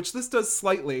extends, which this does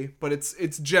slightly, but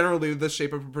it's generally the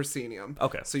shape of a proscenium.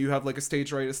 Okay. So you have like a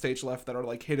stage right, a stage left that are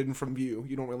like hidden from view.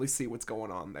 You don't really see what's going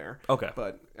on there. Okay.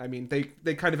 But I mean,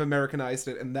 they kind of Americanized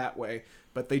it in that way,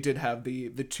 but they did have the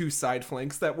two side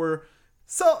flanks that were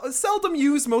seldom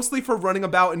used, mostly for running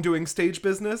about and doing stage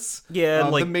business. Yeah,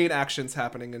 the main action's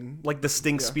happening in like the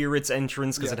Stink Spirits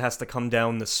entrance, because Yeah. it has to come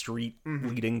down the street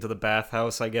leading to the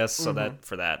bathhouse, I guess. So but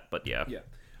yeah.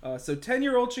 So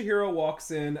 10-year-old Chihiro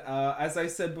walks in, as I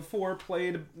said before,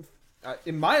 played,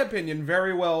 in my opinion,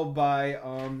 very well by,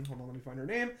 hold on, let me find her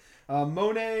name,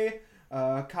 Monet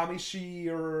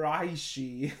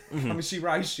Kamishiraishi.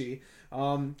 Kamishiraishi.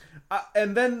 And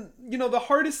then, the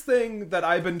hardest thing that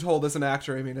I've been told as an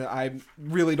actor, I mean, I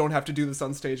really don't have to do this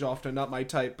on stage often, not my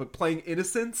type, but playing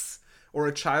innocence or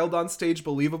a child on stage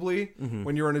believably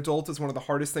when you're an adult is one of the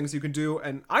hardest things you can do,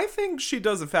 and I think she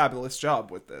does a fabulous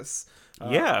job with this. I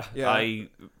was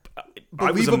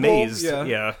Believable, amazed.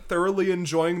 Yeah. Thoroughly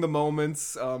enjoying the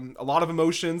moments, a lot of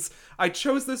emotions. I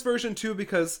chose this version too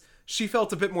because she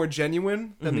felt a bit more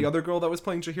genuine than the other girl that was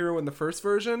playing Chihiro in the first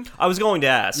version. I was going to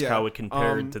ask how it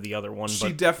compared to the other one, She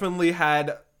but definitely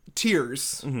had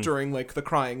tears during like the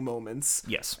crying moments.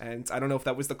 Yes. And I don't know if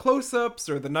that was the close-ups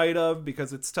or the night of,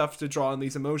 because it's tough to draw on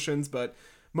these emotions, but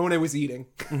Monet was eating.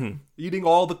 Eating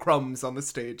all the crumbs on the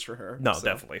stage for her. No,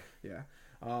 definitely. Yeah.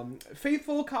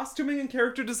 Faithful costuming and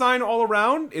character design all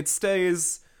around. It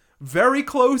stays very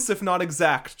close, if not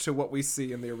exact, to what we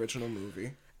see in the original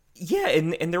movie. Yeah,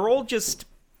 and they're all just,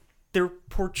 they're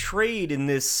portrayed in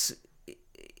this,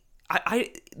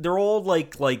 they're all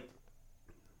like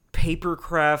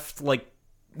papercraft, like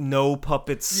no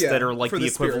puppets that are like the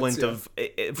equivalent spirits,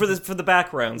 of for the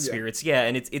background spirits. Yeah,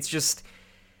 and it's just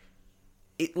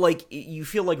you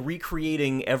feel like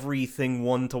recreating everything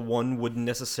one to one wouldn't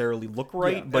necessarily look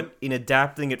right, but in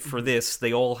adapting it for this,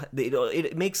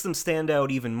 it makes them stand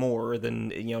out even more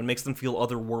than, it makes them feel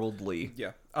otherworldly.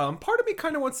 Yeah. Part of me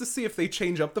kind of wants to see if they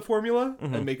change up the formula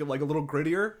and make it like a little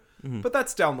grittier, but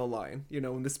that's down the line,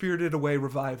 in the Spirited Away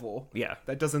revival. Yeah.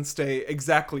 That doesn't stay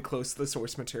exactly close to the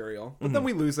source material. But then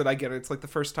we lose it, I get it. It's like the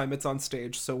first time it's on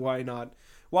stage, so why not?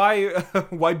 Why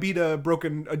beat a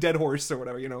dead horse or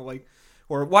whatever,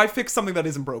 or why fix something that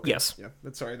isn't broken? Yes. Yeah,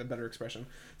 that's the better expression.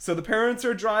 So the parents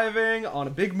are driving on a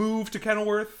big move to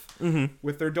Kenilworth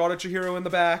with their daughter Chihiro in the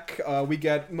back. We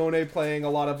get Monet playing a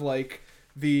lot of like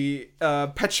the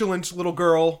petulant little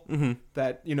girl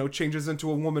that, changes into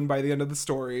a woman by the end of the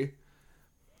story.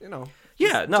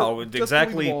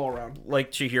 Exactly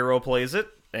like Chihiro plays it.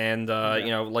 And,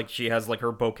 like she has like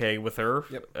her bouquet with her,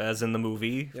 as in the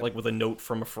movie, like with a note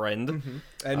from a friend.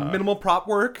 And minimal prop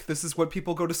work. This is what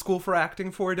people go to school for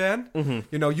acting for, Dan.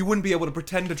 You wouldn't be able to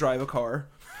pretend to drive a car.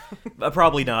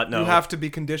 Probably not, no. You have to be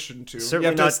conditioned to.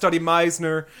 Certainly you have to study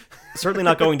Meisner. Certainly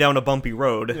not going down a bumpy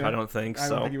road, I don't think. I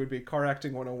don't think it would be Car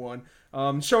Acting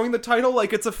 101. Showing the title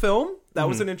like it's a film, that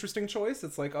was an interesting choice.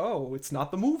 It's like, oh, it's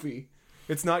not the movie.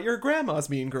 It's not your grandma's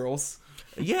Mean Girls.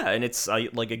 Yeah, and it's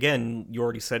like, again, you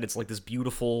already said it's like this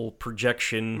beautiful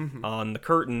projection on the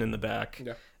curtain in the back,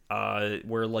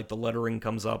 where like the lettering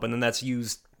comes up, and then that's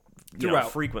used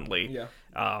frequently. Yeah.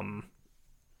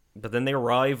 But then they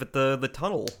arrive at the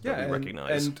tunnel that we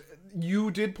recognize. And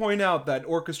you did point out that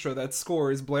orchestra, that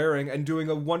score, is blaring and doing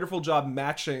a wonderful job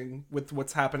matching with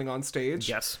what's happening on stage.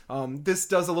 Yes. This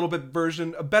does a little bit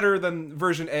better than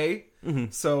version A.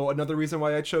 So another reason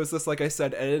why I chose this, like I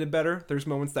said, edited better. There's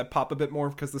moments that pop a bit more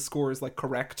because the score is like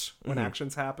correct when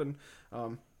actions happen.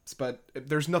 But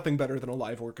there's nothing better than a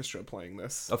live orchestra playing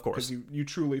this. Of course. Because you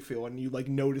truly feel and you like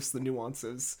notice the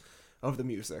nuances of the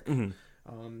music.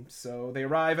 So they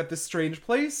arrive at this strange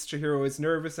place. Chihiro is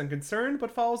nervous and concerned,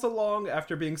 but follows along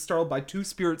after being startled by 2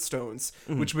 spirit stones,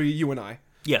 which would be you and I.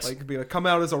 Yes. Like, come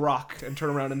out as a rock and turn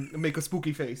around and make a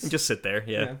spooky face. Just sit there,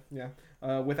 yeah.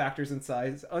 With actors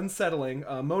inside. Unsettling.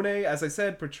 Monet, as I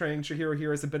said, portraying Chihiro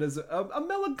here as a bit as a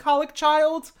melancholic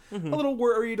child. A little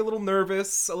worried, a little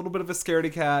nervous, a little bit of a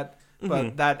scaredy cat.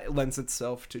 But that lends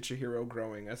itself to Chihiro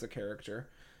growing as a character.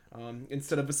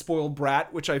 Instead of a spoiled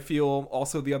brat, which I feel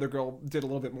also the other girl did a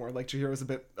little bit more. Like, Chihiro's a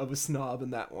bit of a snob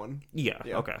in that one. Yeah.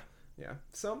 Okay. Yeah.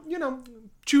 So,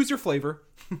 choose your flavor.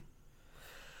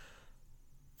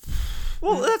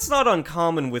 Well, that's not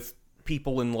uncommon with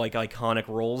people in, like, iconic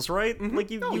roles, right? Like,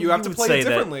 you have to play it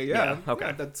differently. Yeah. Okay.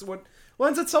 Yeah, that's what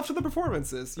lends itself to the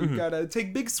performances. You gotta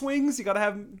take big swings. You gotta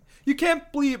have. You can't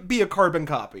be a carbon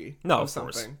copy of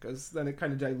something, because then it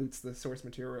kind of dilutes the source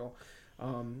material.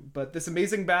 But this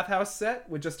amazing bathhouse set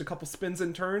with just a couple spins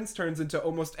and turns into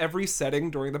almost every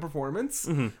setting during the performance.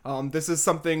 This is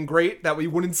something great that we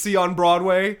wouldn't see on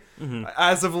Broadway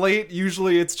as of late.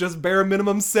 Usually it's just bare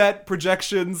minimum set,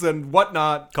 projections, and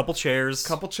whatnot. Couple chairs.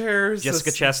 Jessica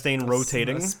Chastain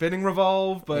rotating. A spinning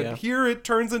revolve. But here it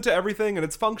turns into everything, and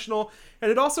it's functional.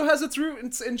 And it also has its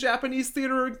roots in Japanese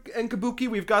theater and kabuki.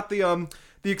 We've got the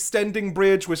the extending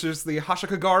bridge, which is the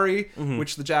Hashikagari,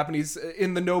 which the Japanese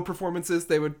in the No performances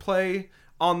they would play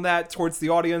on that towards the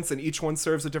audience, and each one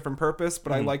serves a different purpose.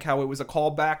 But I like how it was a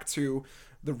callback to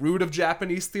the root of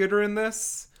Japanese theater in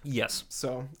this. Yes.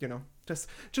 So,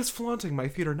 just flaunting my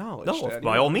theater knowledge. No, Dad,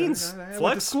 by all means. I went to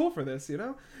Flex. school for this,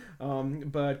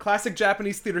 But classic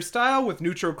Japanese theater style with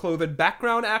neutral-clothed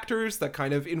background actors that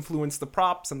kind of influence the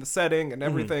props and the setting and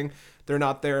everything. They're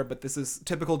not there, but this is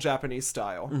typical Japanese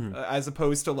style, as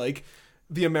opposed to, like,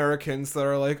 the Americans that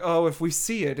are like, oh, if we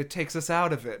see it, it takes us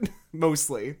out of it,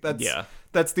 mostly.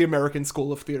 That's the American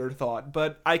school of theater thought.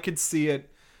 But I could see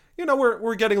it.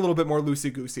 We're getting a little bit more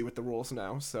loosey-goosey with the rules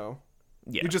now, so...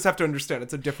 Yeah. You just have to understand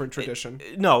it's a different tradition.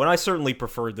 No, and I certainly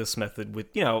prefer this method with,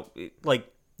 like,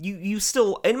 you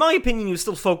still, in my opinion, you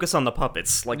still focus on the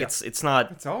puppets. Like, it's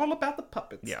not... It's all about the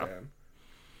puppets, yeah.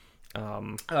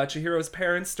 man. Chihiro's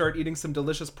parents start eating some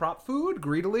delicious prop food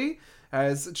greedily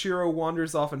as Chihiro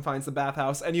wanders off and finds the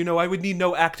bathhouse. And I would need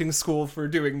no acting school for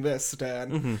doing this,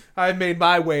 Dan. I made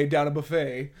my way down a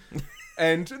buffet.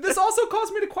 And this also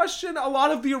caused me to question a lot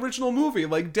of the original movie.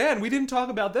 Like, Dan, we didn't talk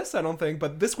about this, I don't think,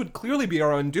 but this would clearly be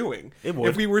our undoing. It would.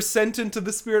 If we were sent into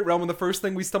the spirit realm and the first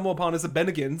thing we stumble upon is a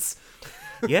Bennigan's.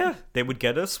 Yeah, they would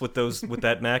get us with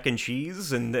that mac and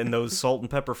cheese and those salt and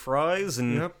pepper fries.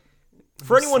 And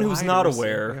for anyone who's not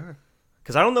aware...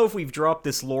 Because I don't know if we've dropped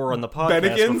this lore on the podcast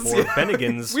Bennigan's? before.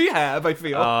 Bennigan's. We have, I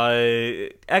feel.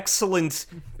 Excellent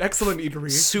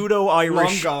eatery.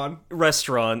 Pseudo-Irish Long gone.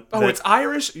 restaurant. Oh, it's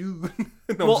Irish? Ew.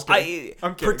 No, well, I'm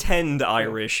kidding. pretend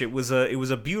Irish. It was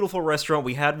a beautiful restaurant.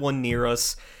 We had one near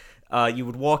us. You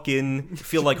would walk in,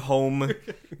 feel like home,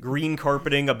 green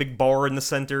carpeting, a big bar in the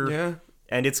center. Yeah.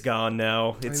 And it's gone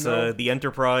now. It's the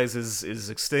Enterprise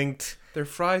is extinct. Their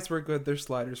fries were good. Their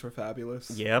sliders were fabulous.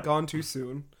 Yep. Gone too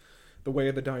soon. The way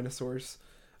of the dinosaurs.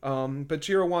 But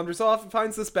Chihiro wanders off and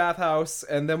finds this bathhouse,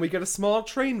 and then we get a small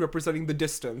train representing the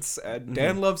distance. And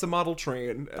Dan loves a model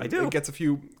train. And I do. It gets a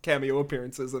few cameo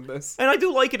appearances in this. And I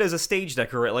do like it as a stage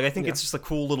decorator. Like, I think it's just a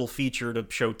cool little feature to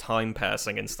show time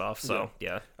passing and stuff. So,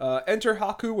 yeah. Enter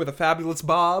Haku with a fabulous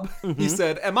bob. He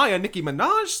said, "Am I a Nicki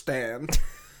Minaj stan?"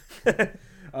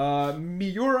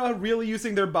 Miura really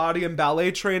using their body in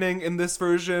ballet training in this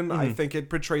version. I think it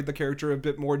portrayed the character a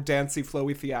bit more dancey,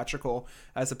 flowy, theatrical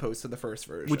as opposed to the first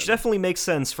version. Which definitely makes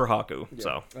sense for Haku. Yeah.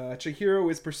 So Chihiro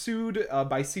is pursued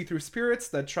by see-through spirits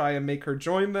that try and make her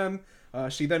join them.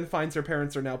 She then finds her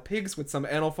parents are now pigs with some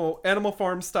Animal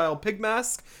Farm style pig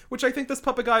mask, which I think this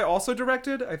puppet guy also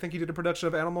directed. I think he did a production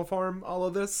of Animal Farm, all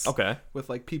of this. Okay. With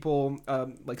like people,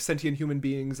 like sentient human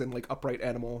beings and like upright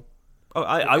animal. Oh,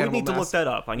 I would need to look that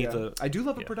up. I need to. I do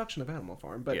love a production of Animal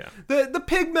Farm, but the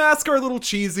pig masks are a little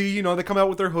cheesy. They come out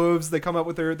with their hooves, they come out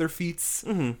with their feets,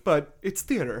 but it's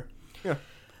theater. Yeah.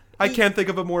 I can't think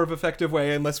of a more effective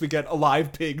way unless we get a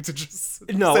live pig to just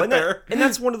sit there. And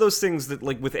that's one of those things that,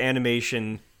 like, with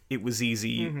animation, it was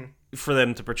easy for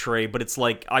them to portray, but it's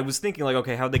like, I was thinking, like,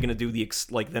 okay, how are they going to do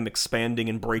them expanding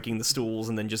and breaking the stools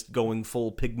and then just going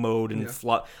full pig mode and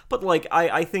fly? But, like,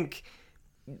 I think...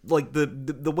 like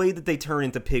the way that they turn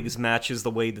into pigs matches the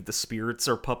way that the spirits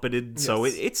are puppeted, so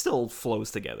it still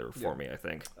flows together for me, I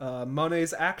think.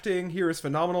 Monet's acting here is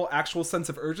phenomenal. Actual sense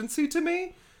of urgency to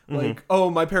me. Like, oh,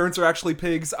 my parents are actually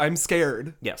pigs. I'm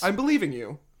scared. Yes. I'm believing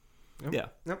you. Yep. Yeah.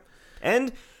 Yep.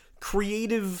 And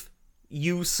creative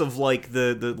use of like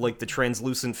the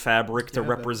translucent fabric to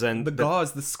represent the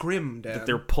gauze, the scrim, Dan. that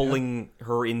they're pulling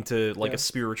her into like a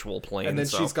spiritual plane, and then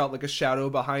she's got like a shadow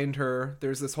behind her.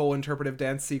 There's this whole interpretive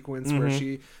dance sequence where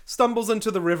she stumbles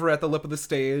into the river at the lip of the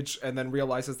stage and then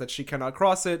realizes that she cannot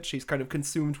cross it. She's kind of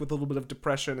consumed with a little bit of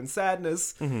depression and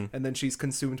sadness, and then she's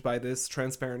consumed by this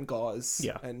transparent gauze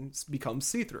and becomes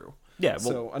see-through. Yeah,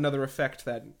 so another effect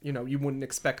that you wouldn't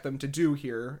expect them to do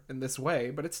here in this way,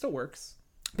 but it still works.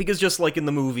 Because just like in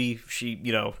the movie, she,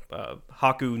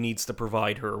 Haku needs to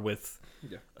provide her with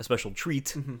a special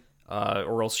treat,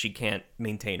 or else she can't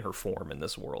maintain her form in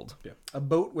this world. Yeah. A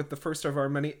boat with the first of our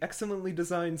many excellently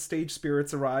designed stage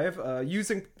spirits arrive,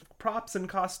 using props and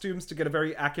costumes to get a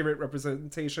very accurate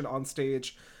representation on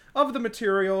stage of the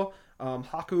material.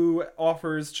 Haku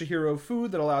offers Chihiro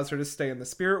food that allows her to stay in the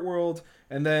spirit world,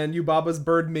 and then Yubaba's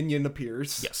bird minion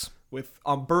appears. Yes. With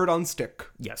a bird on stick.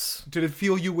 Yes. Did it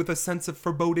fill you with a sense of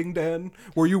foreboding, Dan?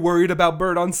 Were you worried about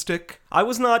bird on stick? I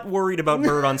was not worried about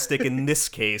bird on stick in this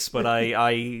case, but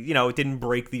I it didn't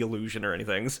break the illusion or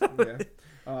anything. So.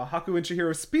 Haku and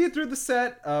Chihiro speed through the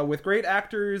set with great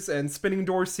actors and spinning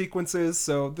door sequences,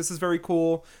 so this is very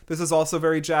cool. This is also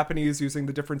very Japanese, using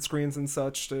the different screens and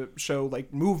such to show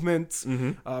like movement,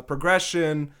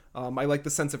 progression. I like the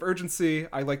sense of urgency.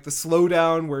 I like the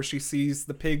slowdown where she sees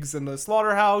the pigs in the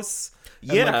slaughterhouse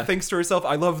and like, thinks to herself,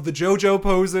 I love the JoJo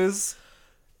poses.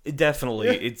 Definitely.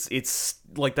 It's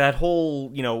like that whole,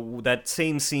 that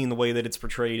same scene, the way that it's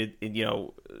portrayed,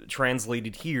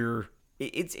 translated here.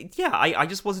 I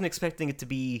just wasn't expecting it to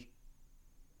be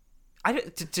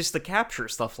just to capture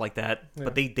stuff like that,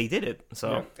 but they did it.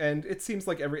 So and it seems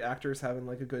like every actor is having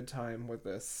like a good time with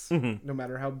this, no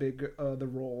matter how big the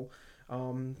role.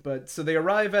 But so they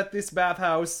arrive at this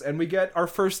bathhouse, and we get our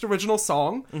first original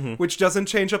song, which doesn't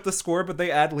change up the score, but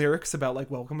they add lyrics about like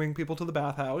welcoming people to the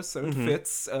bathhouse, so it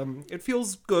fits. It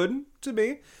feels good to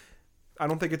me. I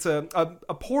don't think it's a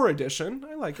poor addition.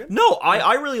 I like it. No,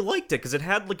 I really liked it because it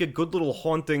had like a good little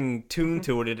haunting tune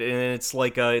to it, and it's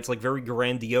like very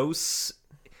grandiose.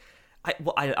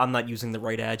 I'm not using the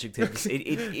right adjectives.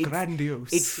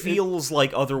 Grandiose. It feels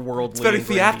like otherworldly. It's very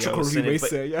theatrical, you may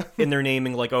say, yeah. And they're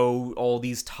naming like, all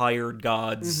these tired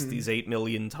gods, these 8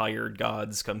 million tired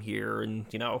gods come here, and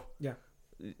yeah.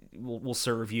 We'll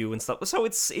serve you and stuff. So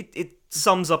it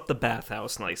sums up the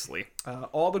bathhouse nicely.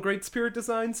 All the great spirit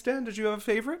designs. Stan, did you have a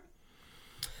favorite?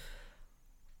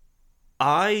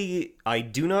 I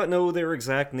do not know their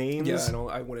exact names. Yeah,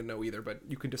 I wouldn't know either, but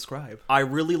you can describe. I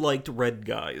really liked red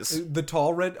guys. The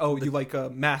tall red. Oh, you like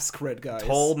masked red guys.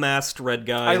 Tall masked red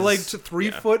guys. I liked 3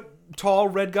 foot tall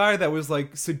red guy that was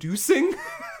like seducing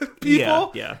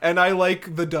people. Yeah. And I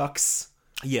like the ducks.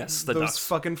 Yes, those ducks.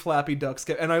 fucking flappy ducks.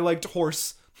 And I liked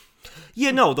horse.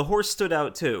 Yeah, no, the horse stood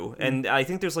out too, and I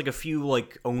think there's like a few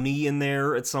like Oni in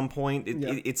there at some point.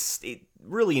 It's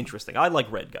really interesting. I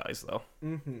like red guys though.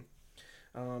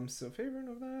 So favorite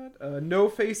of that. No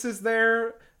Faces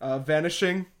there,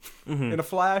 vanishing in a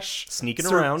flash, sneaking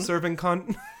around, serving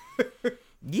cunt.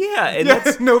 Yeah, and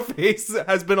that's No Face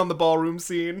has been on the ballroom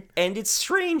scene, and it's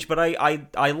strange, but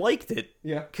I liked it.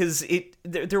 Yeah, because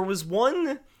there was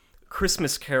one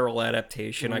Christmas Carol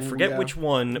adaptation. I forget which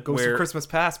one. Ghost of Christmas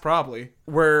Past, probably.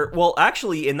 Well,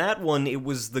 actually, in that one, it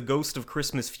was the Ghost of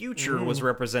Christmas Future was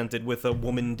represented with a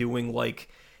woman doing like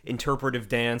interpretive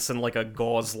dance and like a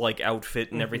gauze-like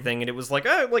outfit and everything, and it was like,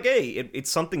 hey, it's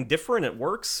something different. It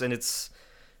works, and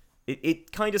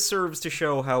it kind of serves to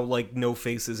show how like No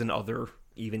Face is an other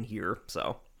even here.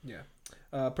 So yeah,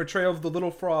 portrayal of the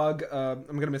little frog. I'm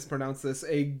gonna mispronounce this.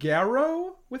 A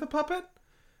Garo with a puppet.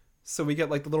 So we get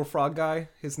like the little frog guy.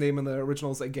 His name in the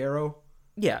original is Agaro.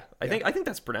 Yeah, I think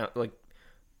that's pronounced like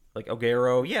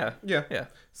Ogaro. Yeah.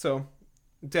 So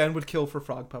Dan would kill for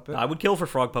frog puppet. I would kill for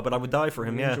frog puppet. I would die for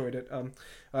him. I enjoyed it.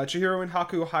 Chihiro and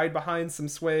Haku hide behind some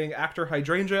swaying actor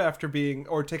hydrangea after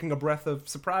taking a breath of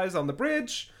surprise on the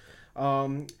bridge.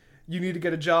 You need to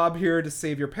get a job here to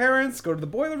save your parents. Go to the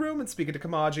boiler room and speak to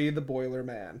Kamaji, the boiler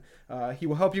man. He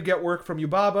will help you get work from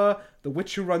Yubaba, the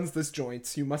witch who runs this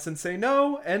joint. You mustn't say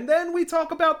no. And then we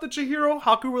talk about the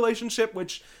Chihiro-Haku relationship,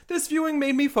 which this viewing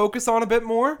made me focus on a bit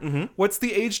more. What's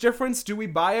the age difference? Do we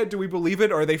buy it? Do we believe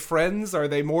it? Are they friends? Are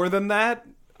they more than that?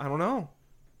 I don't know.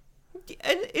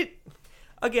 And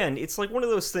again, it's like one of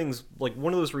those things, like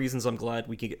one of those reasons I'm glad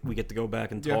we get to go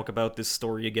back and talk about this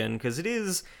story again, because it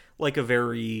is like a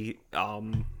very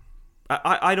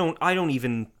I don't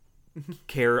even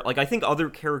care. Like, I think other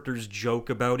characters joke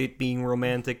about it being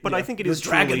romantic, but I think it is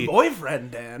dragon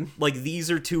boyfriend, Dan. Like, these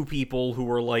are two people who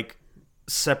are like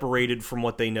separated from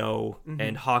what they know,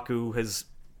 and Haku has,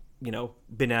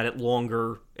 been at it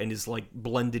longer and is like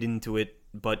blended into it,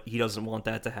 but he doesn't want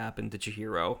that to happen to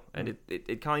Chihiro, and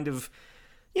it kind of,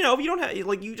 if you don't have,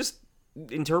 like, you just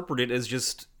interpret it as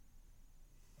just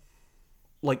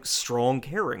like strong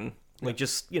caring, like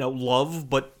just love,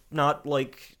 but not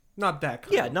like not that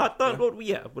kind. Yeah, not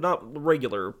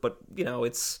regular, but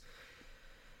it's,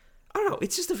 I don't know,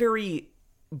 it's just a very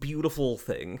beautiful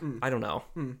thing. I don't know.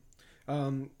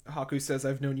 Haku says,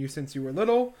 I've known you since you were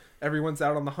little. Everyone's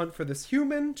out on the hunt for this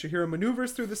human. Chihiro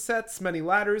maneuvers through the sets, many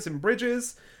ladders and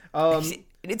bridges.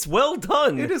 It's well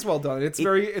done. It is well done.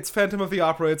 It's Phantom of the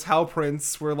Opera. It's Hal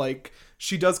Prince, where like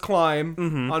she does climb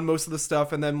on most of the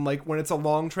stuff, and then like when it's a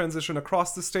long transition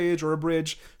across the stage or a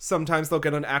bridge, sometimes they'll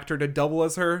get an actor to double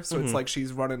as her, so it's like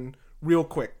she's running real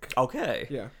quick. Okay.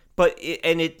 Yeah. But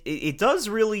it does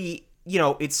really,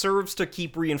 it serves to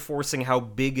keep reinforcing how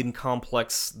big and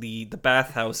complex the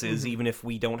bathhouse is, even if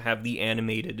we don't have the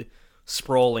animated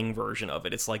sprawling version of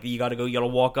it. It's like you gotta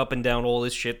walk up and down all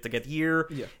this shit to get here,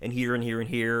 Yeah. and here and here and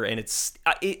here, and it's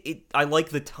I like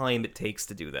the time it takes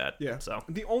to do that. Yeah. So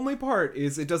The only part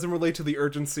is it doesn't relate to the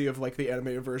urgency of like the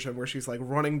animated version where she's like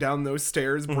running down those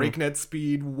stairs, breakneck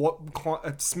speed,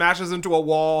 smashes into a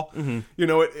wall. You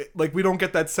know, like we don't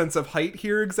get that sense of height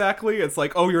here exactly. It's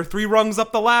like, oh, you're 3 rungs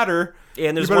up the ladder.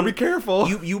 and there's you better one, be careful.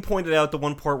 You pointed out the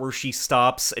one part where she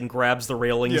stops and grabs the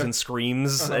railings and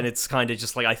screams, and it's kind of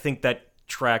just like I think that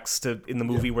tracks to in the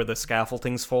movie where the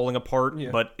scaffolding's falling apart,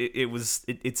 but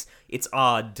it's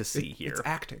odd to see here. It's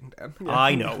acting, Dan.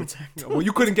 I know it's acting. Well,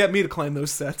 you couldn't get me to climb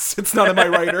those sets. It's not in my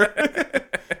writer.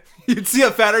 You'd see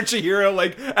a fatter Chihiro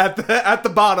like at the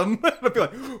bottom. I'd be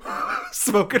like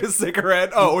smoking a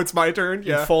cigarette. Oh, it's my turn.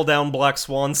 Yeah. Fall down Black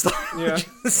Swan style. Yeah.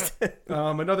 Just-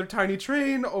 Another tiny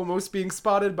train almost being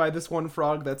spotted by this one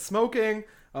frog that's smoking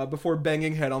before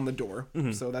banging head on the door.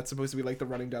 So that's supposed to be like the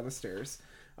running down the stairs.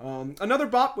 Another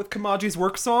bop with Kamaji's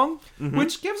work song,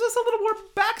 which gives us a little more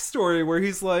backstory where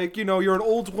he's like, you know, you're an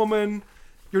old woman,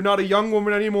 you're not a young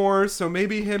woman anymore, so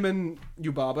maybe him and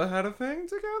Yubaba had a thing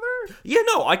together? yeah,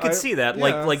 no, I could see that.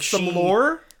 Yeah, Like some she,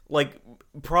 lore? like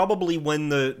probably when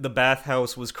the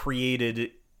bathhouse was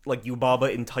created, like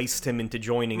Yubaba enticed him into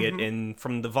joining it, and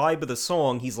from the vibe of the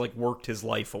song, he's like worked his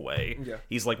life away. Yeah.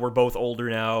 He's like, we're both older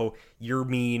now. You're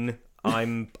mean.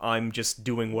 I'm just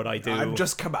doing what I do. I'm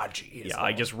just Kamaji. Yeah,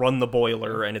 I just run the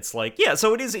boiler, and it's like, yeah.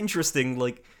 So it is interesting.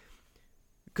 Like,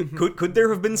 could there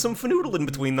have been some fanoodling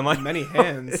between them? Many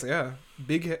hands, yeah.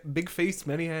 Big face,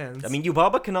 many hands. I mean,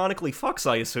 Yubaba canonically fucks,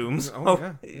 I assume.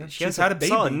 Oh, yeah. She She's has had a baby.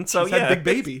 son, so She's yeah. had big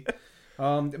baby.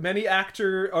 Main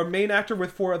actor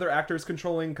with 4 other actors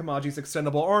controlling Kamaji's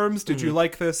extendable arms. Did you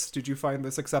like this? Did you find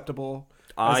this acceptable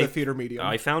as a theater medium?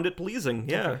 I found it pleasing,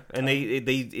 yeah. Okay.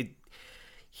 And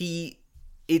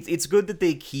it's good that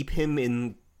they keep him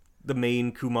in the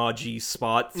main Kumaji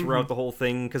spot throughout the whole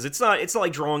thing, because it's not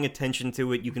like drawing attention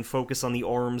to it. You can focus on the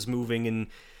arms moving, and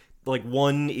like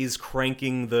one is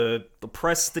cranking the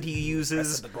press that he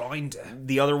uses. the grinder.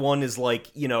 The other one is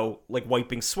like, you know, like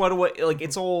wiping sweat away. Like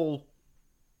it's all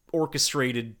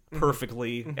orchestrated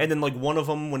perfectly. And then like one of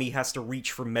them, when he has to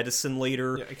reach for medicine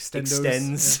later,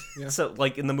 extends. Yeah. So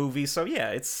like in the movie. So yeah,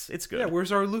 it's good. Yeah,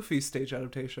 where's our Luffy stage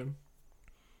adaptation?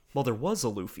 Well, there was a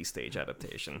Luffy stage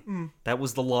adaptation. That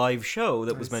was the live show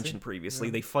that was mentioned previously.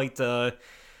 They fight.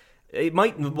 It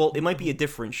might be a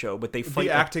different show, but they fight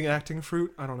The acting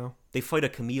fruit. I don't know. They fight a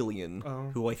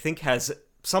chameleon who I think has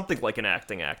something like an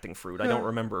acting fruit. I don't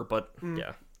remember, but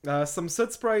yeah. Some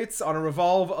soot sprites on a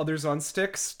revolve, others on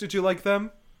sticks. Did you like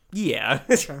them? Yeah,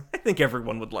 I think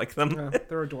everyone would like them. Yeah,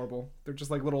 they're adorable. They're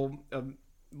just like little,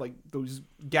 like those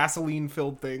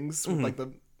gasoline-filled things with like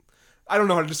the. I don't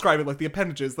know how to describe it. Like the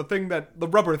appendages, the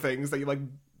rubber things that you like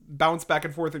bounce back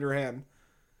and forth in your hand.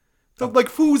 So like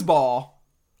foosball.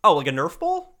 Oh, like a Nerf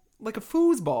ball? Like a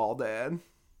foosball, Dad.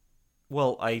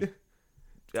 Well, It's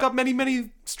got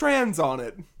many strands on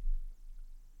it.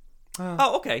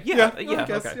 Oh, okay. Yeah, I yeah,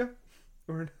 guess, okay. yeah.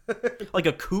 Like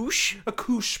a koosh? A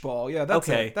koosh ball, yeah, that's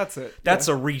Okay. it. That's it. That's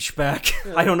a reach back.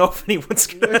 I don't know if anyone's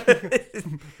gonna...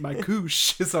 My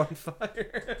koosh is on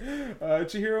fire.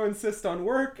 Chihiro insists on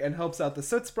work and helps out the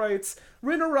soot sprites.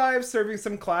 Rin arrives serving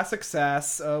some classic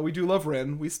sass. We do love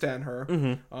Rin. We stan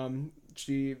her.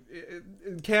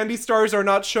 Candy stars are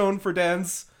not shown for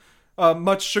Dan's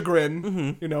much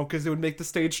chagrin, you know, because it would make the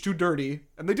stage too dirty.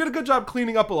 And they did a good job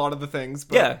cleaning up a lot of the things.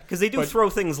 But, Yeah, because they do throw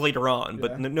things later on,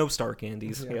 but no star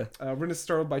candies. Yeah. Rin is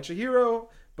startled by Chihiro,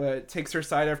 but takes her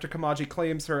side after Kamaji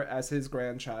claims her as his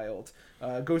grandchild.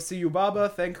 Go see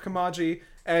Yubaba, thank Kamaji,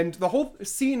 and the whole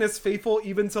scene is faithful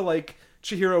even to, like,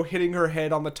 Chihiro hitting her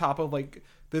head on the top of, like,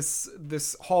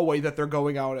 this hallway that they're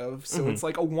going out of. So it's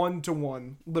like a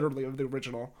 1-to-1, literally, of the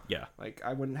original. Yeah. Like,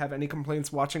 I wouldn't have any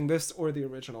complaints watching this or the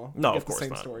original. No, Get of course the same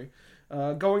not. story.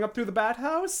 Going up through the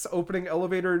bathhouse, opening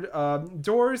elevator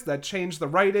doors that change the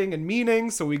writing and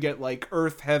meaning, so we get like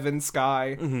earth, heaven,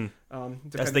 sky.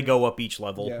 As they go up each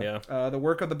level, yeah. The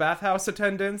work of the bathhouse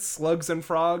attendants, slugs and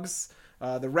frogs.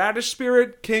 The radish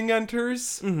spirit king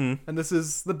enters, and this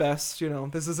is the best. You know,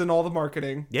 this is in all the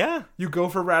marketing. Yeah. You go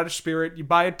for radish spirit, you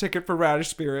buy a ticket for radish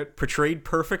spirit. Portrayed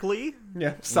perfectly.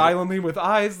 Yeah, silently with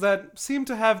eyes that seem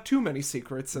to have too many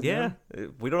secrets in Yeah.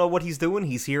 them. We don't know what he's doing.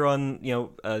 He's here on,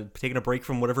 taking a break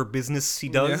from whatever business he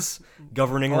does,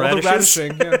 governing All radishes. the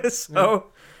radishing, yeah.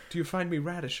 So, Do you find me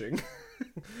radishing?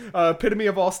 Epitome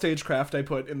of all stagecraft I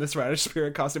put in this radish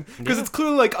spirit costume. Because it's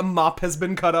clearly like a mop has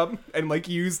been cut up and like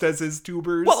used as his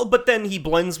tubers. well, but then he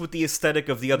blends with the aesthetic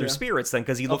of the other spirits then,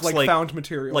 because he looks like found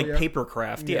material. like yeah. paper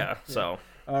craft. Yeah. So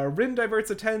Rin diverts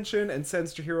attention and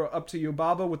sends Chihiro up to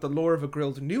Yubaba with the lure of a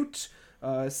grilled newt.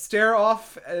 Stare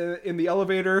off in the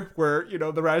elevator where,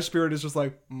 the Raj spirit is just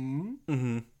like,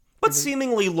 But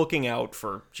seemingly looking out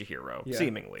for Chihiro. Yeah.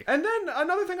 Seemingly. And then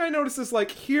another thing I noticed is, like,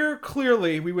 here,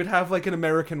 clearly, we would have, like, an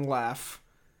American laugh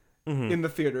in the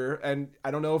theater. And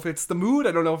I don't know if it's the mood.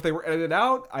 I don't know if they were edited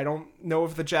out. I don't know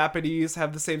if the Japanese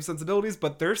have the same sensibilities.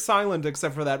 But they're silent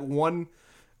except for that one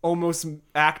almost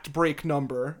act break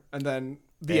number. And then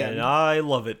the end. And I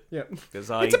love it. Yeah.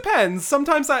 Because It depends.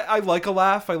 Sometimes I like a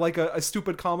laugh. I like a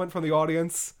stupid comment from the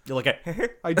audience. You're like,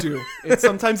 I do.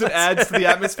 Sometimes it adds to the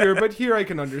atmosphere, but here I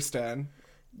can understand.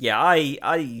 Yeah,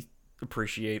 I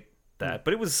appreciate that,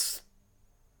 but it was,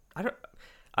 I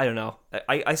don't know.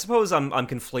 I suppose I'm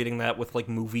conflating that with like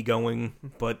movie going,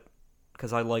 but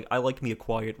because I like me a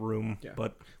quiet room,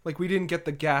 but like we didn't get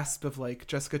the gasp of like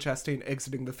Jessica Chastain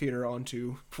exiting the theater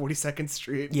onto 42nd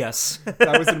Street. yes,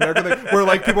 That was an American thing where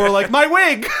like people were like, "My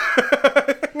wig!"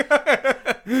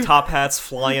 top hats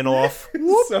flying off.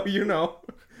 So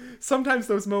sometimes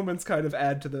those moments kind of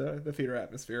add to the theater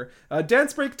atmosphere.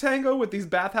 Dance break tango with these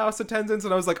bathhouse attendants,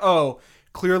 and I was like, oh,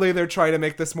 clearly they're trying to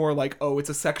make this more like, oh, it's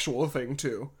a sexual thing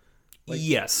too. Like,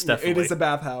 yes, definitely. It is a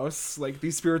bathhouse. Like,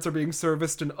 these spirits are being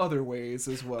serviced in other ways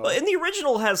as well. And the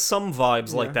original has some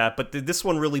vibes like that, but this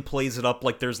one really plays it up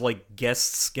like there's like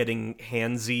guests getting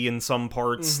handsy in some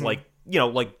parts, like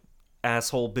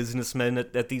asshole businessmen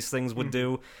at these things would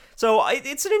do. So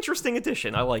it's an interesting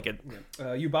addition. I like it.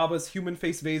 Yubaba's human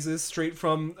face vases straight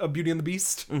from Beauty and the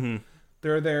Beast.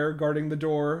 They're there guarding the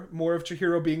door. More of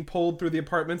Chihiro being pulled through the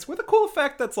apartments with a cool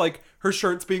effect that's like her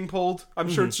shirt's being pulled. I'm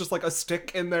sure it's just like a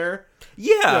stick in there.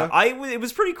 Yeah. It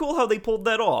was pretty cool how they pulled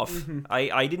that off.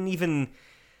 I didn't even...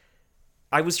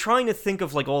 I was trying to think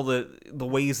of like all the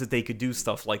ways that they could do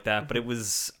stuff like that, but it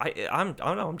was... I don't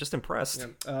know, I'm just impressed.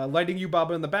 Lighting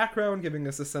Yubaba in the background, giving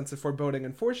us a sense of foreboding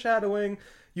and foreshadowing.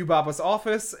 Yubaba's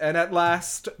office, and at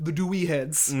last, the Dewey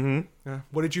heads.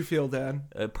 What did you feel, Dan?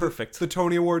 Perfect. The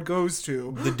Tony Award goes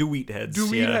to... The Dewey heads.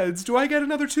 Dewey heads. Do I get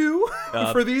another 2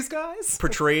 for these guys?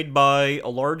 Portrayed by a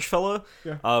large fella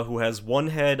who has one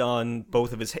head on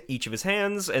both of each of his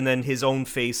hands, and then his own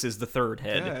face is the third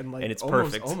head, and it's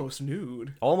perfect. Almost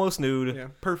nude. Almost nude. Yeah,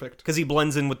 perfect. Because he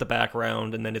blends in with the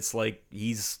background, and then it's like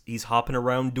he's hopping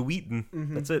around Deweetin.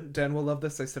 That's it. Dan will love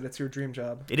this. I said it's your dream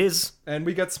job. It is. And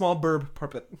we get small burb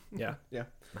puppet. Yeah. Yeah.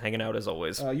 Hanging out as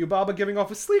always. Yubaba giving off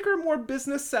a sleeker, more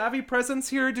business savvy presence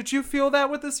here. Did you feel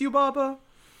that with this Yubaba?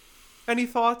 Any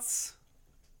thoughts?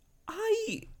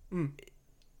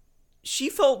 She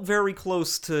felt very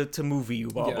close to movie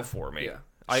Yubaba for me.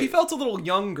 Yeah. She felt a little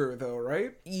younger though,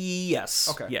 right? Yes.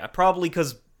 Okay. Yeah, probably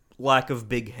because lack of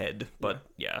big head, but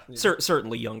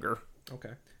certainly younger.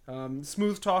 Okay.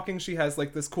 Smooth talking. She has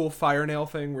like this cool fire nail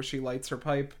thing where she lights her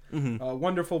pipe.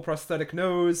 Wonderful prosthetic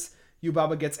nose.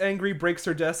 Yubaba gets angry, breaks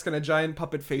her desk, and a giant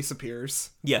puppet face appears.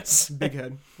 Yes. Big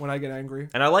head when I get angry.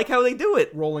 And I like how they do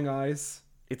it. Rolling eyes.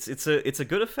 It's a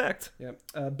good effect.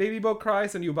 Yeah. Baby Boat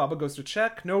cries and Yubaba goes to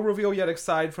check. No reveal yet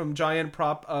aside from giant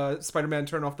prop Spider-Man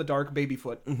turn off the dark baby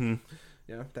foot.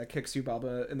 Yeah, that kicks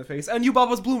Yubaba in the face. And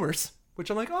Yubaba's bloomers. Which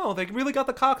I'm like, oh, they really got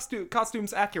the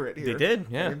costumes accurate here. They did,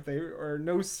 yeah. They are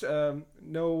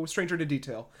no stranger to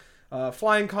detail.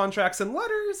 Flying contracts and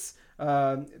letters.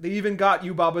 They even got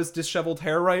Yubaba's disheveled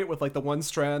hair right with like the one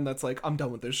strand that's like, I'm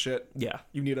done with this shit. Yeah.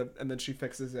 You need and then she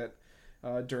fixes it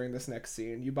during this next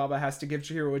scene. Yubaba has to give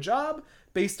Chihiro a job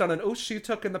based on an oath she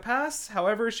took in the past.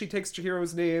 However, she takes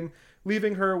Chihiro's name,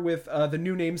 leaving her with the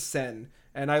new name Sen.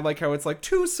 And I like how it's like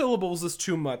 2 syllables is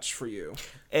too much for you.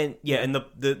 And and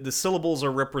the syllables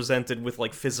are represented with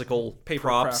like physical Paper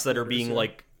props that are letters, being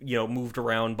like, moved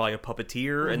around by a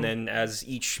puppeteer, and then as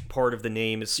each part of the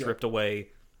name is stripped away,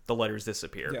 the letters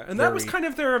disappear. Yeah, and that was kind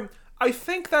of their... I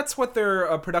think that's what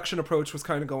their production approach was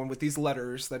kind of going with, these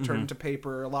letters that turned into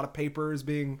paper. A lot of papers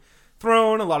being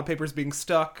thrown, a lot of papers being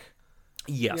stuck.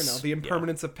 Yes. The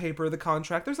impermanence of paper, the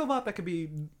contract. There's a lot that could be,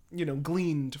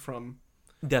 gleaned from...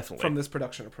 Definitely. From this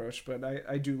production approach, but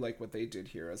I do like what they did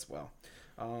here as well.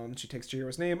 She takes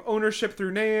Chihiro's name. Ownership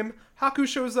through name. Haku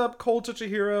shows up, cold to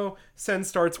Chihiro. Sen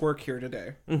starts work here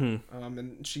today.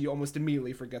 And she almost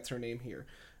immediately forgets her name here.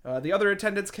 The other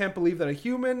attendants can't believe that a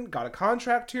human got a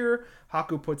contract here.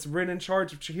 Haku puts Rin in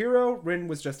charge of Chihiro. Rin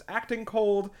was just acting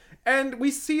cold. And we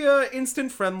see a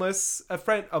instant friendship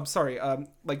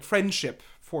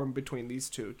form between these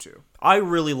two too. I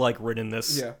really like Rin in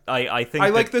this. Yeah. I think I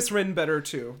like this Rin better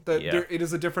too. It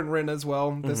is a different Rin as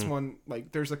well. This one,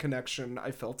 like, there's a connection.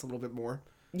 I felt a little bit more.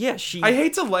 Yeah, I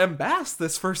hate to lambast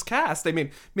this first cast. I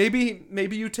mean, maybe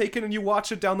you take it and you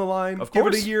watch it down the line. Of give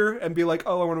course. it a year and be like,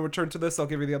 oh, I want to return to this. I'll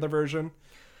give you the other version,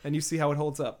 and you see how it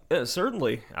holds up. Yeah,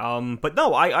 certainly. But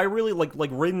no, I really like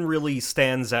Rin really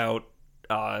stands out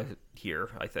here,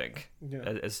 I think. Yeah.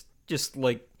 As just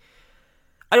like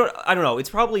I don't know. It's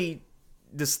probably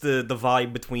just the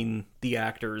vibe between the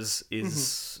actors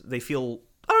is they feel,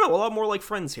 I don't know, a lot more like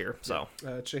friends here. So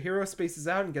Chihiro spaces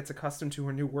out and gets accustomed to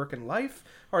her new work and life.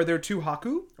 Are there two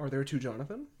Haku? Are there two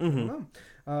Jonathan? I don't know.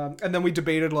 And then we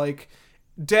debated, like,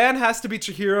 Dan has to be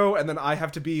Chihiro, and then I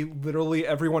have to be literally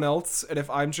everyone else. And if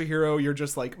I'm Chihiro, you're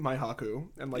just like my Haku,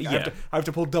 and like I have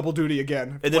to pull double duty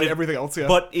again, and then everything else. Yeah.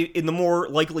 But in the more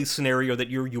likely scenario that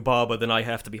you're Yubaba, then I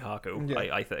have to be Haku.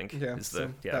 Yeah. I think.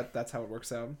 Yeah. That's how it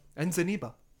works out. And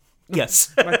Zeniba.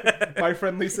 Yes. my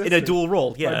friendly sister. In a dual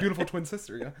role. Yeah. My beautiful twin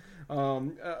sister. Yeah.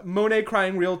 Monet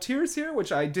crying real tears here,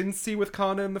 which I didn't see with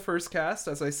Kana in the first cast,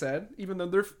 as I said. Even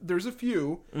though there's a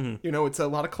few, you know, it's a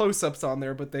lot of close-ups on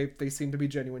there, but they seem to be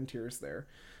genuine tears there.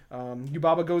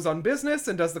 Yubaba goes on business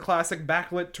and does the classic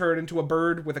backlit turn into a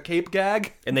bird with a cape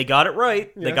gag. And they got it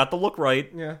right. Yeah. They got the look right.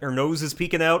 Yeah. Her nose is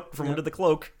peeking out from under the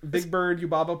cloak. Big bird,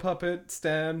 Yubaba puppet,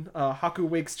 Stan. Haku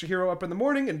wakes Chihiro up in the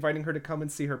morning, inviting her to come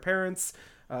and see her parents.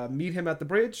 Meet him at the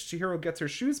bridge. Chihiro gets her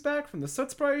shoes back from the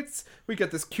Soot Sprites. We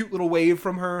get this cute little wave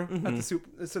from her at the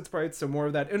Soot Sprites, so more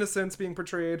of that innocence being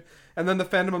portrayed. And then the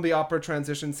Phantom of the Opera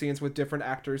transition scenes with different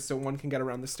actors, so one can get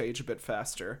around the stage a bit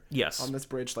faster. Yes. On this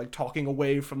bridge, like talking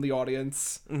away from the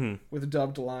audience with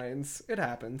dubbed lines. It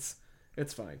happens.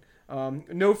 It's fine.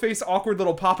 No face, awkward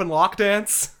little pop and lock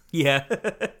dance. Yeah.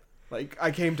 Like,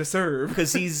 I came to serve.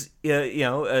 Because he's, it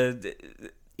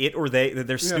or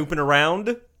they're snooping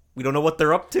around. We don't know what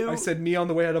they're up to. I said me on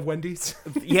the way out of Wendy's.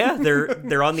 Yeah,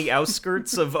 they're on the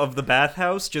outskirts of the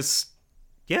bathhouse, just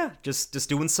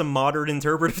doing some modern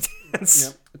interpretive dance.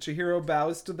 Yep. Chihiro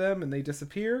bows to them and they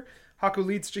disappear. Haku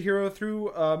leads Chihiro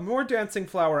through more dancing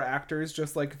flower actors,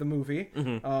 just like the movie.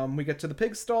 We get to the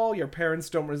pig stall. Your parents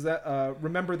don't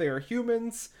remember they are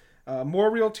humans.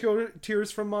 More real tears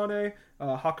from Mane.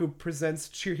 Haku presents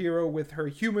Chihiro with her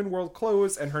human world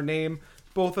clothes and her name,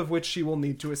 both of which she will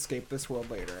need to escape this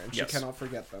world later, and she cannot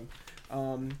forget them.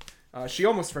 She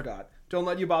almost forgot. Don't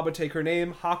let Yubaba take her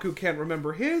name. Haku can't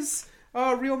remember his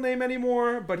real name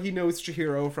anymore, but he knows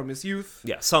Chihiro from his youth.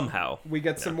 Yeah, somehow. We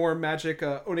get some more magic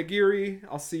onigiri.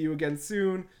 I'll see you again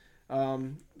soon.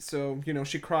 So, you know,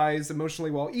 she cries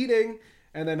emotionally while eating,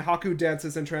 and then Haku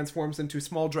dances and transforms into a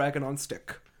small dragon on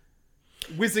stick,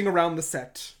 whizzing around the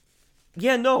set.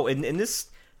 Yeah, no, and this,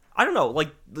 I don't know, like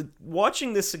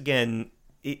watching this again,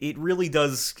 it really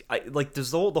does,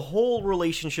 there's the whole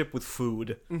relationship with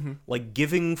food, like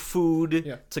giving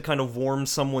food to kind of warm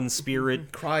someone's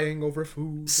spirit, crying over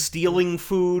food, stealing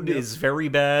food is very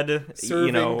bad,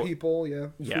 serving people,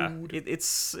 food.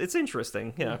 It's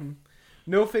interesting,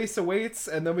 No Face awaits,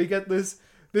 and then we get this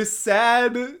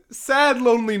sad,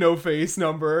 lonely No Face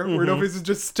number where No Face is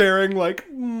just staring like,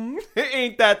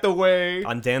 ain't that the way?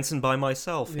 I'm dancing by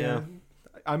myself, yeah.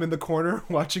 I'm in the corner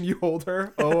watching you hold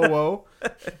her. Oh.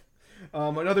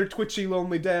 Another twitchy,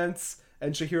 lonely dance,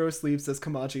 and Chihiro sleeps as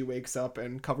Kamaji wakes up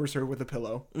and covers her with a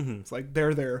pillow. It's like,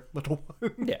 there, little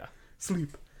one. Yeah.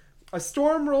 Sleep. A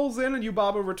storm rolls in and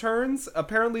Yubaba returns.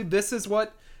 Apparently this is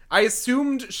what... I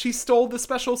assumed she stole the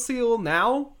special seal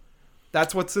now.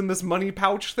 That's what's in this money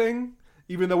pouch thing,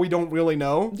 even though we don't really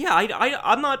know. Yeah,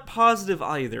 I'm not positive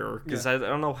either, because I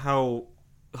don't know how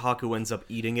Haku ends up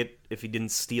eating it if he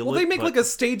didn't steal it. Well, they make like a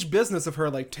stage business of her,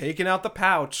 like, taking out the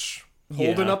pouch,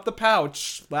 holding up the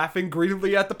pouch, laughing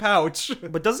greedily at the pouch.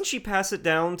 But doesn't she pass it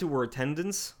down to her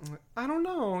attendants? I don't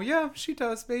know. Yeah, she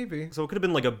does, maybe. So it could have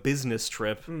been like a business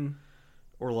trip.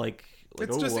 Or like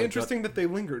it's just interesting that they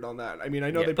lingered on that. I mean,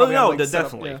 I know they probably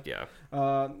definitely.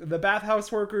 The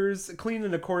bathhouse workers clean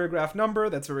in a choreographed number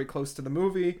that's very close to the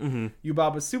movie.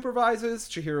 Yubaba supervises.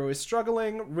 Chihiro is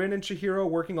struggling. Rin and Chihiro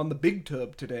working on the big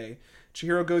tub today.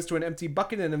 Chihiro goes to an empty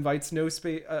bucket and invites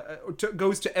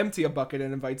goes to empty a bucket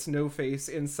and invites No Face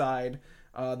inside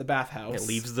the bathhouse. It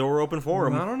leaves the door open for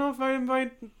him. I don't know if I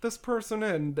invite this person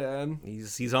in, Dan.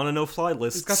 He's on a no-fly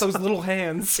list. He's got those little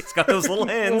hands. He's got those little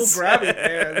hands. Little grabby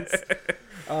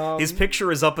hands. His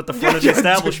picture is up at the front of the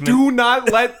establishment. Do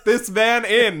not let this man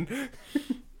in.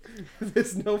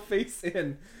 There's No Face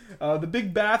in. The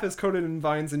big bath is coated in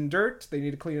vines and dirt. They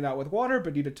need to clean it out with water,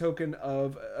 but need a token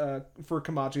for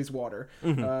Kamaji's water.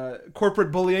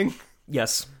 Corporate bullying.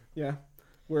 Yes. Yeah.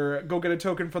 Where go get a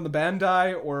token from the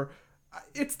Bandai, or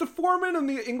it's the Foreman in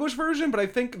the English version, but I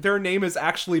think their name is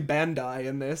actually Bandai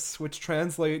in this, which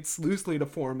translates loosely to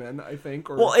Foreman, I think.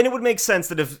 Well, and it would make sense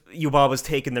that if Yubaba's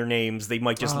taken their names, they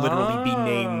might just literally be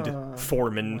named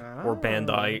Foreman or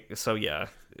Bandai. So yeah.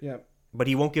 Yeah. But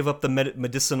he won't give up the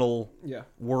medicinal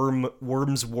worm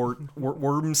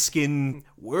skin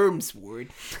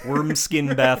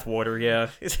bathwater. Yeah.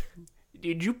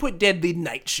 Did you put deadly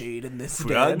nightshade in this?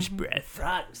 Frog's Den? breath.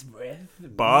 Frog's breath.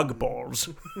 Bog balls.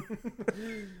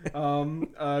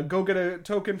 Go get a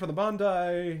token for the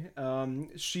Bandai.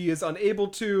 She is unable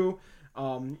to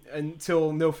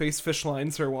until No Face fish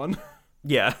lines her one.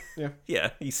 Yeah.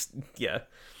 Yeah. Yeah.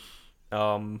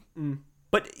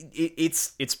 But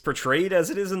it's portrayed as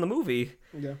it is in the movie.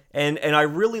 Yeah. And I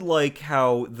really like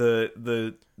how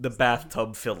the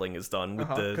bathtub filling is done with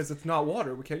the because it's not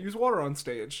water. We can't use water on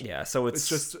stage. yeah. So It's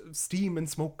just steam and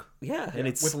smoke. yeah, and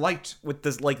it's with light. with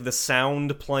this like the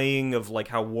sound playing of like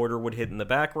how water would hit in the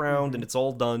background, and it's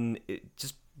all done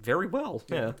just very well.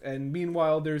 Yeah. And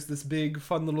meanwhile, there's this big,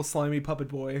 fun little slimy puppet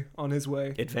boy on his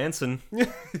way. Advancing.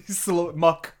 He's still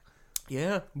Muck.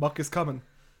 Yeah. Muck is coming.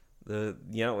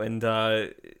 And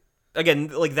again,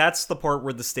 like that's the part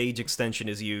where the stage extension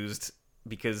is used,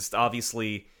 because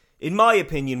obviously, in my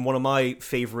opinion, one of my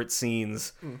favorite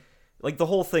scenes, like the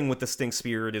whole thing with the Stink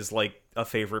Spirit is like a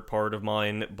favorite part of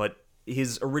mine, but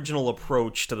his original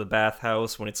approach to the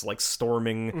bathhouse when it's like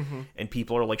storming and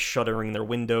people are like shuttering their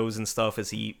windows and stuff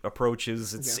as he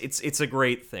approaches, it's a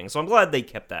great thing. So I'm glad they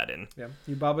kept that in. Yeah,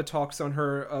 Yubaba talks on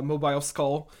her mobile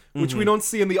skull, which we don't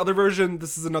see in the other version.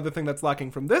 This is another thing that's lacking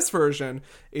from this version,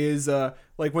 is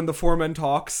like when the foreman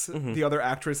talks, the other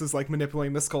actress is like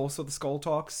manipulating the skull so the skull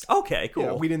talks. Okay, cool.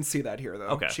 Yeah, we didn't see that here though.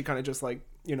 Okay. She kind of just like,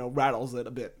 rattles it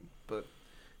a bit, but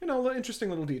interesting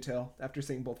little detail. After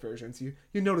seeing both versions, you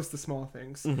notice the small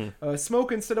things.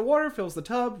 Smoke instead of water fills the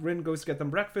tub. Rin goes to get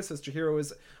them breakfast as Chihiro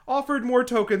is offered more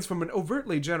tokens from an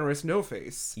overtly generous No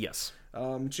Face. Yes.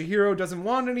 Chihiro doesn't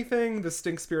want anything. The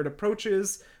Stink Spirit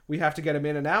approaches. We have to get him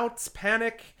in and out.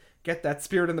 Panic. Get that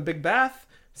spirit in the big bath.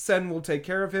 Sen will take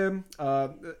care of him.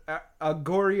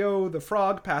 Agorio the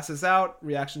frog passes out.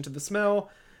 Reaction to the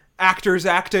smell. Actors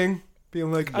acting.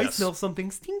 Being like, I smell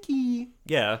something stinky.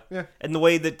 Yeah. Yeah. And the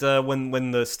way that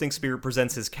when the Stink Spirit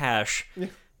presents his cash,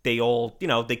 they all,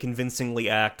 they convincingly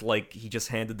act like he just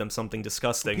handed them something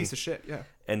disgusting. Piece of shit, yeah.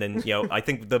 And then, I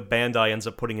think the Bandai ends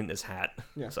up putting it in his hat.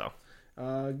 Yeah. So.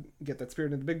 Get that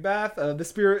spirit in the big bath.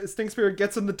 The Stink Spirit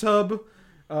gets in the tub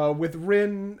with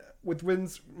Rin.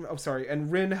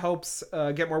 And Rin helps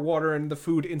get more water, and the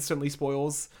food instantly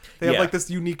spoils. They have like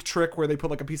this unique trick where they put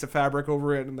like a piece of fabric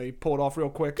over it and they pull it off real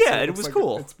quick. Yeah, so it was like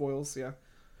cool. It spoils, yeah.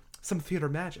 Some theater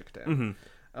magic, Dan.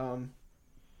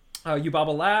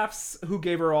 Yubaba laughs. Who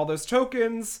gave her all those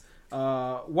tokens?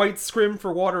 White scrim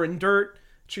for water and dirt.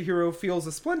 Chihiro feels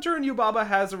a splinter, and Yubaba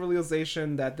has a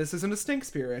realization that this isn't a Stink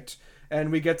Spirit. And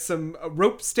we get some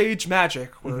rope stage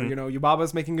magic where,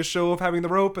 Yubaba's making a show of having the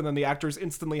rope, and then the actors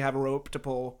instantly have a rope to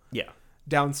pull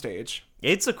downstage.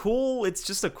 It's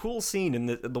just a cool scene in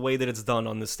the way that it's done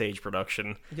on the stage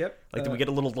production. Yep. Like, we get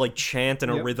a little, like, chant and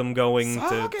a rhythm going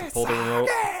to pull the rope.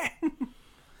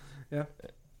 Yeah.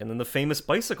 And then the famous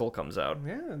bicycle comes out.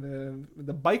 Yeah,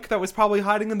 the bike that was probably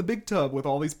hiding in the big tub with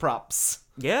all these props.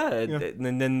 Yeah,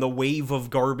 and then the wave of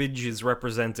garbage is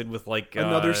represented with, like...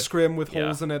 Another scrim with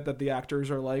holes in it that the actors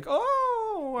are like,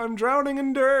 oh, I'm drowning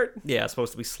in dirt. Yeah, it's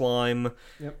supposed to be slime.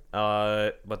 Yep.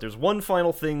 But there's one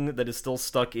final thing that is still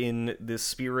stuck in this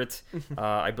spirit.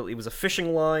 I believe it was a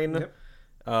fishing line. Yep.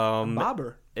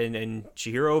 Bobber. And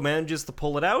Chihiro manages to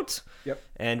pull it out. Yep.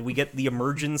 And we get the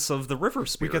emergence of the river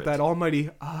spirit. We get that almighty,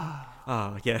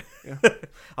 yeah.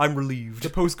 I'm relieved. the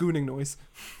post-gooning noise.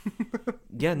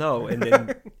 Yeah, no, and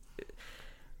then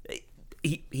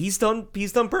he's done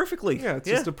perfectly. Yeah, it's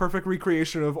just a perfect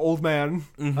recreation of old man.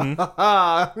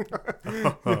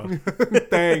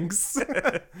 Thanks.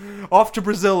 Off to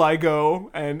Brazil I go,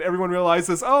 and everyone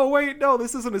realizes, oh wait, no,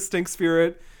 this isn't a Stink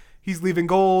Spirit. He's leaving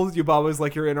gold. Yubaba's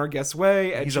like, you're in our guest's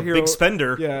way. And he's Chihiro, a big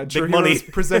spender. Yeah, big money.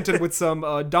 Presented with some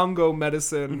dango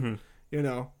medicine.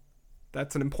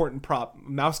 That's an important prop.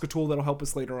 Mouse tool that'll help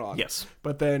us later on. Yes.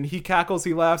 But then he cackles,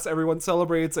 he laughs, everyone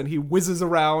celebrates, and he whizzes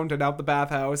around and out the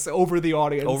bathhouse over the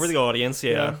audience.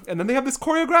 Yeah. And then they have this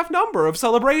choreographed number of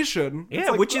celebration. Yeah, it's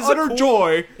like which is utter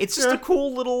joy. It's just a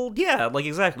cool little,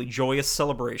 exactly, joyous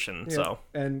celebration. Yeah. So.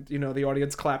 And, the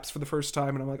audience claps for the first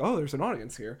time, and I'm like, oh, there's an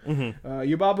audience here.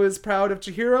 Yubaba is proud of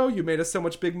Chihiro. You made us so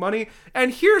much big money.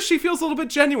 And here she feels a little bit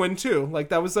genuine, too. Like,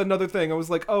 that was another thing. I was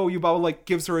like, oh, Yubaba, like,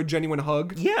 gives her a genuine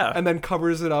hug. Yeah. And then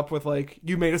covers it up with, like,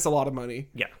 you made us a lot of money.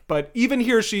 Yeah. But even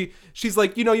here, she's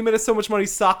like, you made us so much money,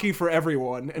 sake for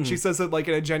everyone. And she says it, like,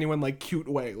 in a genuine, like, cute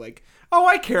way. Like, oh,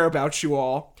 I care about you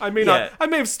all. I may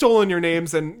have stolen your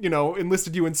names and,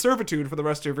 enlisted you in servitude for the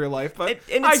rest of your life, but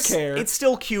I care. It's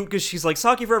still cute because she's like,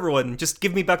 sake for everyone. Just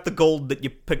give me back the gold that you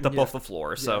picked up off the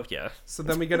floor. So, So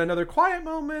then we get another quiet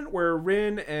moment where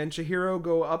Rin and Chihiro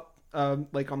go up,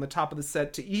 like, on the top of the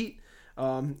set to eat.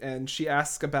 And she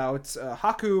asks about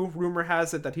Haku. Rumor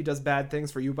has it that he does bad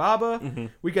things for Yubaba.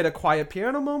 We get a quiet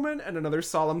piano moment and another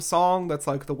solemn song that's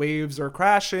like the waves are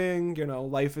crashing,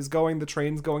 life is going, the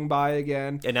train's going by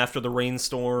again. And after the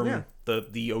rainstorm,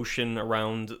 the ocean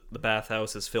around the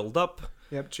bathhouse is filled up.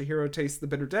 Yep, Chihiro tastes the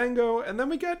bitter dango, and then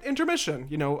we get intermission.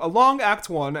 A long Act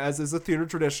 1, as is a theater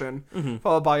tradition,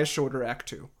 followed by a shorter Act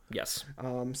 2. Yes.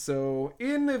 So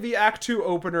in the Act 2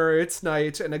 opener, it's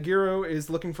night, and Agiro is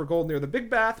looking for gold near the big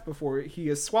bath before he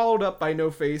is swallowed up by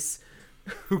No Face,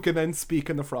 who can then speak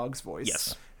in the frog's voice.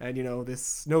 Yes. And,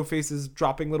 this No Face is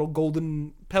dropping little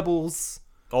golden pebbles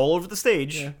all over the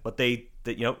stage, but they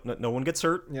no one gets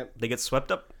hurt. Yep. They get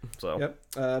swept up. So.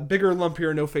 Yep. Bigger,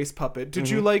 lumpier No Face puppet. Did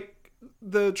you like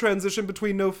the transition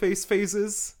between No Face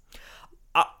phases?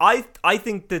 I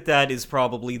think that is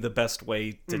probably the best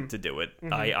way to do it.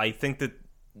 I think that,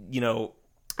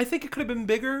 I think it could have been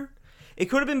bigger. It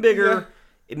could have been bigger.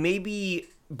 It maybe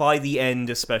by the end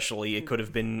especially, he could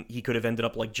have ended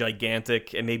up like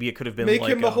gigantic, and maybe it could have been Make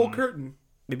like... him the whole curtain.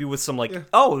 Maybe with some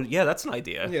oh yeah, that's an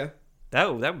idea. Yeah.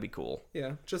 That would be cool.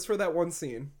 Yeah, just for that one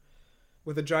scene.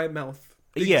 With a giant mouth.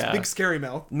 Big scary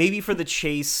mouth. Maybe for the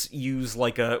chase, use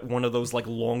like one of those like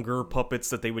longer puppets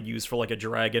that they would use for like a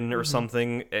dragon or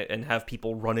something, and have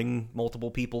people running, multiple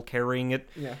people carrying it.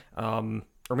 Yeah.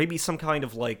 Or maybe some kind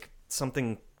of like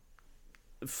something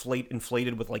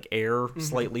inflated with like air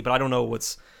slightly, but I don't know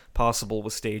what's possible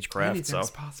with stagecraft.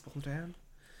 Anything's possible, Dan.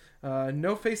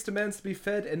 No Face demands to be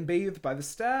fed and bathed by the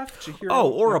staff. Chihiro,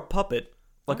 or a puppet.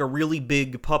 Like a really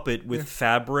big puppet with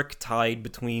fabric tied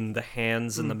between the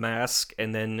hands and the mask,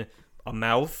 and then a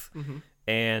mouth,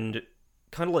 and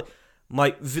kind of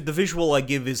like the visual I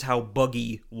give is how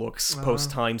Buggy looks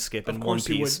post time skip in One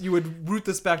Piece. You would root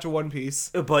this back to One Piece,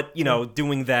 but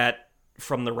doing that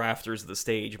from the rafters of the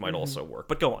stage might also work.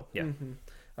 But go on,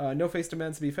 yeah. No Face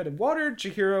demands to be fed and watered.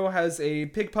 Chihiro has a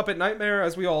pig puppet nightmare,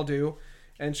 as we all do.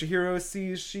 And Chihiro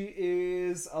sees she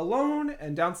is alone,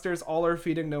 and downstairs all are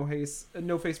feeding No Face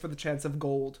for the chance of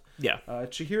gold. Yeah.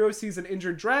 Chihiro sees an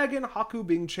injured dragon, Haku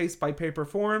being chased by paper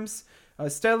forms,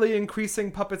 steadily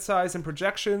increasing puppet size and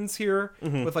projections here,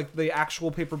 with like the actual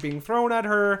paper being thrown at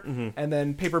her, and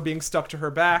then paper being stuck to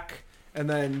her back, and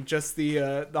then just the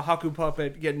Haku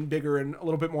puppet getting bigger and a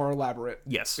little bit more elaborate.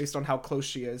 Yes. Based on how close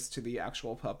she is to the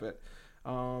actual puppet.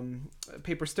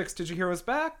 Paper sticks to Chihiro's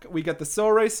back. We get the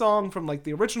Sorei song from like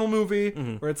the original movie,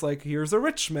 where it's like, here's a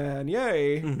rich man,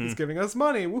 yay, he's giving us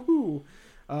money, woohoo.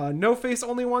 No Face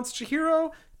only wants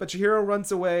Chihiro, but Chihiro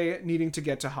runs away, needing to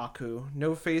get to Haku.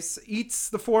 No Face eats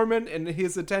the foreman and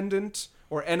his attendant,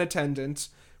 or an attendant,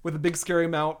 with a big scary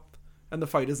mouth, and the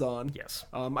fight is on. Yes.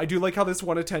 I do like how this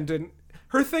one attendant,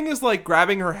 her thing is like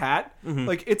grabbing her hat.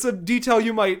 Like, it's a detail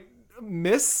you might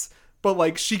miss, but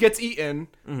like she gets eaten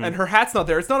and her hat's not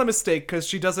there. It's not a mistake because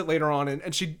she does it later on, and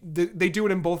they do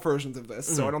it in both versions of this,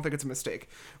 so I don't think it's a mistake.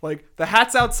 Like, the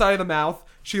hat's outside of the mouth.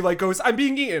 She like goes, I'm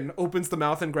being eaten, opens the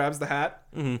mouth and grabs the hat,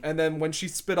 and then when she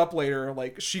spit up later,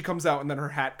 like she comes out and then her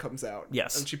hat comes out.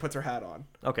 Yes. And she puts her hat on.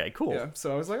 Okay, cool. Yeah.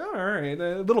 So I was like, all right,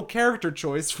 a little character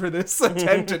choice for this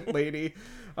attendant lady.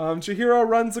 Chihiro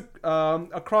runs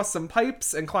across some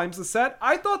pipes and climbs the set.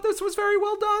 I thought this was very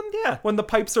well done. Yeah. When the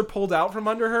pipes are pulled out from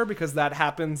under her, because that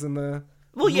happens in the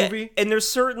movie. Yeah, and there's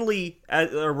certainly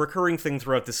a recurring thing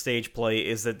throughout the stage play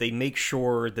is that they make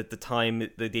sure that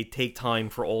they take time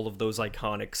for all of those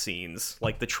iconic scenes,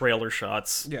 like the trailer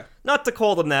shots. Yeah. Not to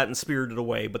call them that in Spirited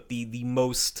Away, but the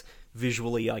most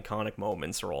visually iconic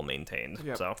moments are all maintained.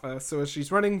 Yep. So so as she's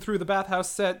running through the bathhouse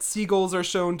set, seagulls are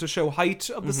shown to show height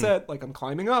of the set. Like, I'm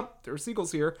climbing up. There are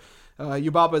seagulls here.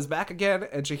 Yubaba is back again,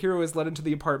 and Chihiro is led into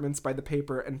the apartments by the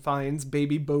paper and finds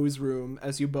Baby Bo's room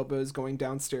as Yubaba is going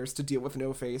downstairs to deal with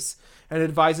No Face, and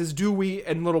advises Dewey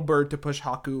and Little Bird to push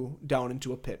Haku down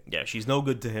into a pit. yeah, she's no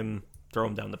good to him. Throw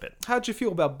him down the pit. How'd you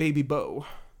feel about Baby Bo?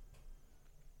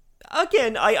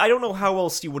 Again, I don't know how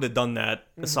else you would have done that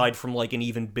aside from like an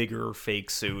even bigger fake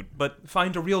suit, but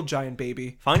Find a real giant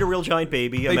baby. find a real giant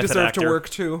baby. They deserve to work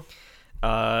too.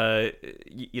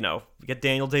 Get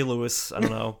Daniel Day-Lewis. I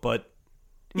don't know, but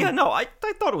yeah, no, I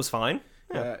thought it was fine.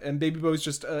 Yeah, and Baby Bo is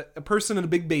just a person in a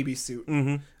big baby suit.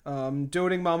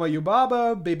 Doting Mama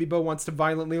Yubaba, Baby Bo wants to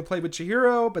violently play with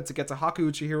Chihiro, but to get to Haku,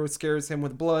 Chihiro scares him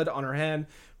with blood on her hand,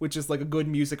 which is like a good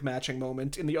music matching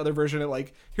moment. In the other version, it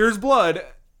like, here's blood,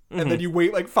 and then you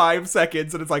wait like 5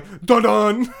 seconds, and it's like,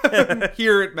 dun-dun!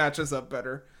 Here it matches up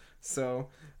better. So,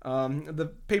 the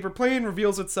paper plane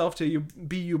reveals itself to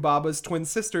be Yubaba's twin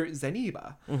sister,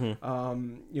 Zeniba.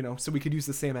 So we could use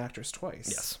the same actress twice.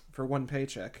 Yes. For one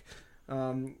paycheck.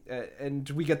 And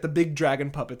we get the big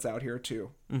dragon puppets out here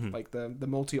too, like the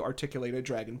multi-articulated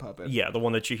dragon puppet. Yeah, the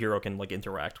one that Chihiro can like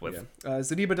interact with. Yeah.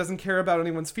 Zeniba doesn't care about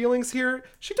anyone's feelings here.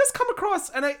 She does come across,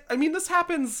 and I mean this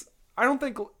happens, I don't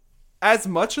think as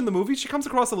much in the movie. She comes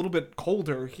across a little bit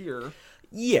colder here.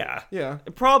 Yeah. Yeah.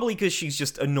 Probably because she's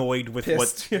just annoyed with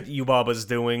Pissed. what Yubaba's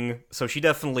doing. So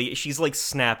she's like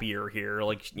snappier here.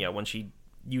 Like, when she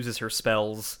uses her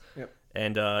spells. Yep.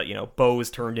 And, Bo is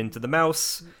turned into the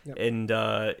mouse. Yep. And,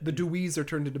 the Dewees are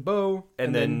turned into Bo.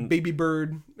 And then Baby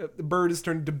Bird. The bird is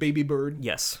turned into Baby Bird.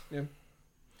 Yes. Yeah.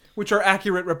 Which are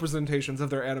accurate representations of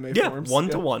their anime forms. One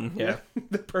to one. Yeah.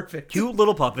 They're perfect. Cute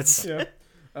little puppets. Yeah.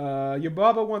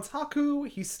 Yubaba wants Haku.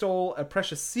 He stole a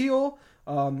precious seal.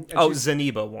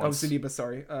 Zeniba wants. Zeniba,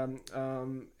 sorry.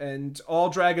 And all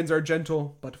dragons are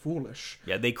gentle but foolish.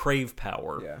 Yeah, they crave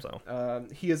power. Yeah. So.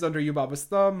 He is under Yubaba's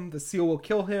thumb. The seal will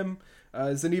kill him.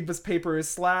 Zeniba's paper is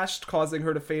slashed, causing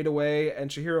her to fade away, and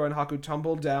Chihiro and Haku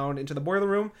tumble down into the boiler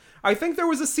room. I think there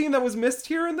was a scene that was missed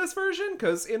here in this version,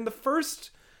 because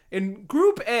in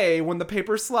Group A, when the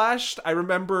paper slashed, I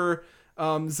remember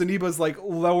Zeniba's like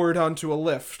lowered onto a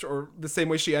lift, or the same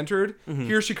way she entered.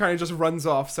 Here she kind of just runs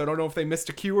off, so I don't know if they missed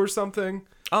a cue or something.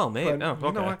 Oh, man. But, Okay.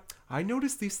 you know what? I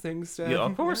noticed these things, Dad. Yeah,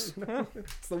 of course.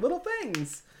 It's the little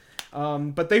things.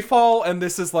 But they fall, and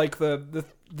this is like the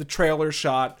trailer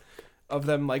shot of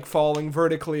them like falling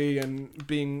vertically and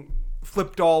being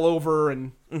flipped all over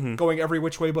and going every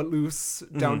which way but loose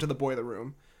down to the boiler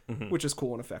room, which is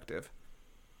cool and effective.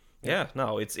 Yeah,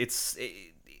 no,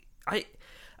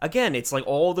 again, it's like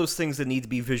all those things that need to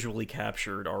be visually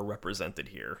captured are represented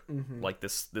here, like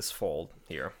this fall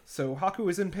here. So Haku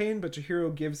is in pain, but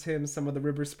Chihiro gives him some of the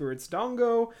River Spirit's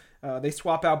dango. They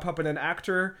swap out puppet and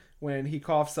actor when he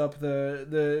coughs up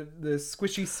the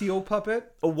squishy seal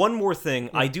puppet. One more thing,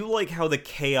 I do like how the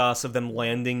chaos of them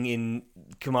landing in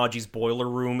Kamaji's boiler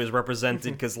room is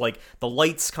represented, because like the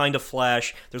lights kind of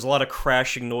flash, there's a lot of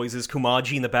crashing noises,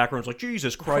 Kumaji in the background is like,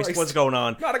 Jesus Christ, what's going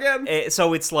on? Not again!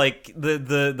 So it's like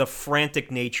the frantic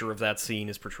nature of that scene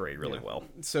is portrayed really well.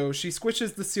 So she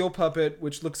squishes the seal puppet,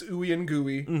 which looks ooey and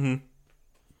gooey. And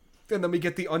then we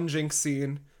get the Unjinx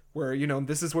scene, where,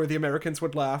 this is where the Americans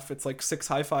would laugh. It's like 6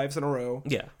 high fives in a row.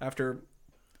 Yeah. After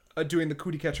doing the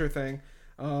cootie catcher thing.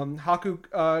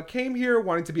 Haku came here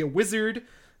wanting to be a wizard.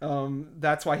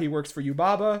 That's why he works for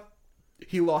Yubaba.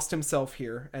 He lost himself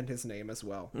here, and his name as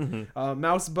well.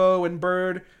 Mouse, Bo, and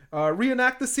Bird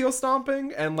reenact the seal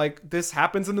stomping, and like this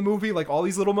happens in the movie, like all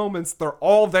these little moments, they're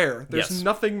all there. There's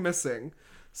nothing missing.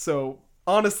 So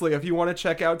honestly, if you want to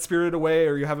check out Spirited Away,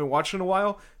 or you haven't watched in a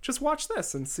while, just watch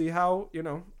this and see how,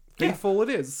 faithful it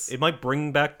is. It might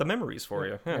bring back the memories for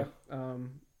you. Yeah.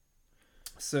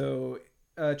 So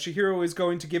Chihiro is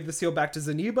going to give the seal back to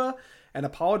Zeniba and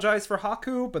apologize for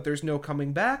Haku, but there's no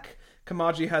coming back.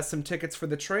 Kamaji has some tickets for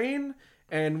the train,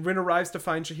 and Rin arrives to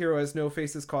find Chihiro as No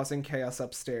Face is causing chaos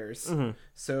upstairs.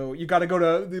 So you got to go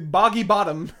to the Boggy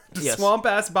Bottom, Swamp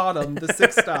Ass Bottom, the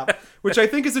 6th stop, which I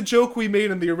think is a joke we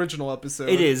made in the original episode.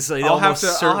 It is. I'll have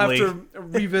to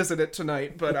revisit it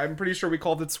tonight, but I'm pretty sure we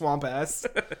called it Swamp Ass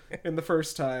in the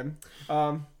first time.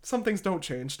 Some things don't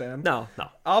change, Dan. No.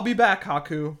 I'll be back,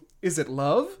 Haku. Is it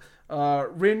love?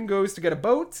 Rin goes to get a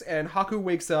boat, and Haku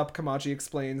wakes up. Kamaji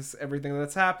explains everything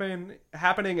that's happening,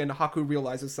 and Haku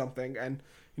realizes something, and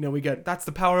we get, that's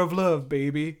the power of love,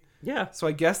 baby. Yeah. So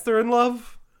I guess they're in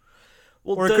love?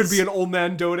 Well, or it could be an old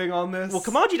man doting on this. Well,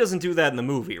 Kamaji doesn't do that in the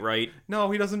movie, right?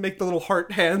 No, he doesn't make the little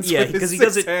heart hands. Yeah, with his because he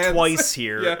does it hands. twice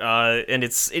here, and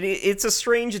it's a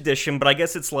strange addition, but I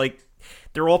guess it's like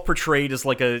they're all portrayed as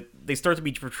they start to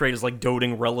be portrayed as like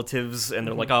doting relatives, and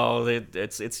they're like, oh,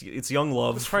 it's young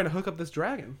love. He's trying to hook up this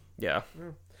dragon. Yeah.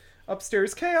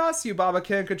 Upstairs chaos. Yubaba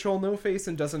can't control No Face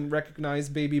and doesn't recognize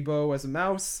Baby Bo as a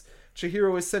mouse.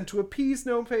 Chihiro is sent to appease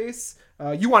No Face.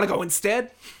 You want to go instead?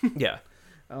 Yeah.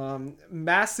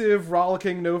 Massive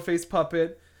rollicking No Face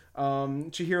puppet.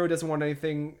 Chihiro doesn't want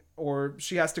anything, or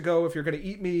she has to go. If you're going to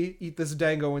eat me, eat this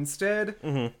dango instead.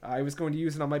 I was going to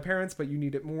use it on my parents, but you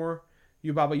need it more.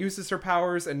 Yubaba uses her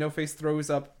powers, and No Face throws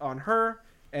up on her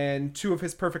and 2 of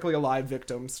his perfectly alive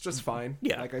victims. Just fine.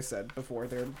 Yeah. Like I said before,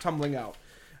 they're tumbling out.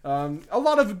 A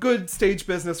lot of good stage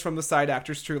business from the side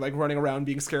actors too, like running around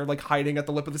being scared, like hiding at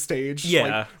the lip of the stage.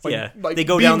 Yeah, like they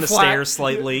go being down the flat. stairs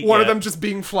slightly. One of them just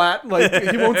being flat, like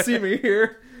he won't see me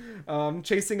here.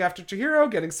 Chasing after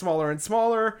Chihiro, getting smaller and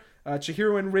smaller.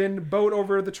 Chihiro and Rin boat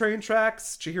over the train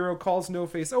tracks. Chihiro calls No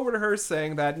Face over to her,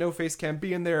 saying that No Face can't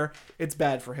be in there. It's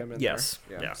bad for him in there.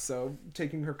 Yeah. So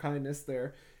taking her kindness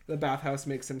there, the bathhouse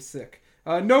makes him sick.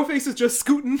 No Face is just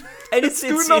scooting, and it's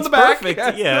scooting on the back,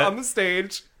 perfect. Yeah, on the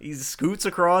stage. He scoots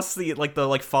across the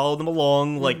follow them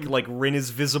along, like Rin is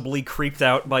visibly creeped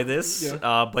out by this.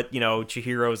 Yeah. But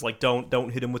Chihiro's like,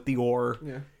 don't hit him with the oar.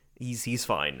 Yeah. He's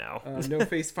fine now. No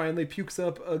Face finally pukes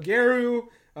up a Garu.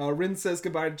 Rin says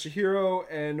goodbye to Chihiro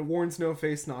and warns No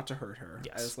Face not to hurt her,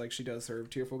 as she does her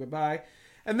tearful goodbye.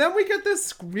 And then we get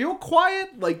this real quiet,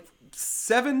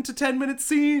 7 to 10 minute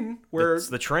scene where it's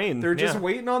the train. They're just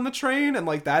waiting on the train, and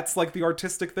that's the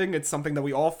artistic thing. It's something that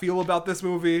we all feel about this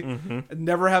movie.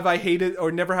 Never have I hated,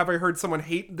 or never have I heard someone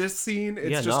hate this scene.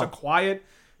 It's a quiet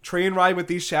train ride with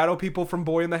these shadow people from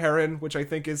Boy and the Heron, which I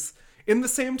think is in the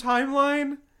same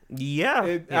timeline.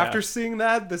 After seeing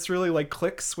that, this really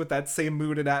clicks with that same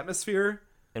mood and atmosphere.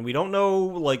 And we don't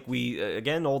know,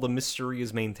 again, all the mystery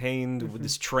is maintained.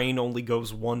 This train only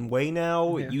goes one way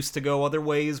now. It used to go other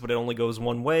ways, but it only goes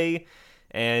one way.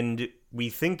 And we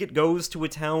think it goes to a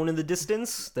town in the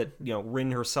distance that,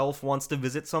 Rin herself wants to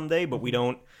visit someday, but we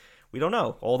don't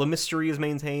know. All the mystery is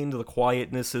maintained, the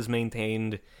quietness is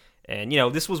maintained. And,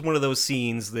 this was one of those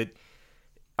scenes that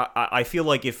I feel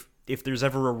like if there's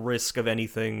ever a risk of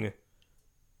anything,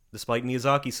 despite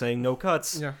Miyazaki saying no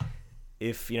cuts... Yeah.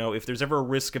 If there's ever a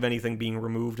risk of anything being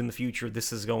removed in the future,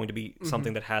 this is going to be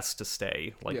something that has to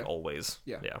stay, always.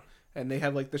 Yeah. And they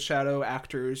have the shadow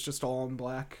actors just all in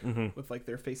black with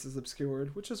their faces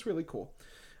obscured, which is really cool.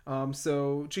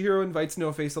 So Chihiro invites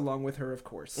No Face along with her, of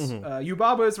course.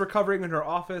 Yubaba is recovering in her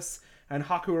office, and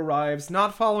Haku arrives,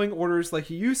 not following orders like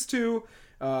he used to.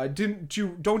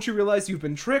 Don't you realize you've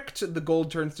been tricked? The gold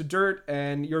turns to dirt,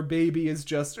 and your baby is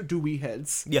just dewy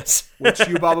heads. Yes. Which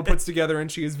Yubaba puts together,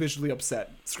 and she is visually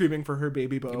upset, screaming for her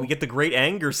baby bow. We get the great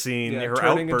anger scene, her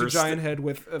turning outburst. into Giant Head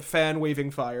with a fan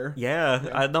waving fire. Yeah.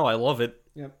 I love it.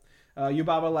 Yep.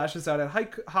 Yubaba lashes out at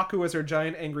Haku as her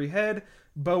giant angry head.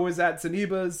 Bow is at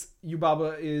Zeniba's.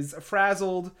 Yubaba is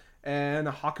frazzled, and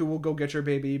Haku will go get your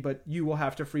baby, but you will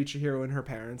have to free Chihiro and her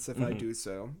parents if I do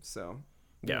so. So,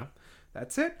 yeah.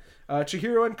 That's it.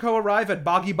 Chihiro and Ko arrive at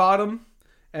Boggy Bottom,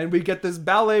 and we get this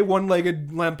ballet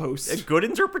one-legged lamppost. A good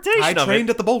interpretation of it. I trained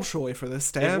at the Bolshoi for this,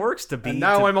 Stan. It works to be. And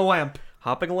now I'm a lamp.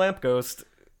 Hopping a lamp ghost.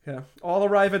 Yeah. All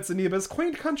arrive at Zeniba's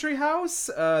quaint country house.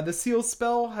 The seal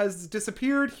spell has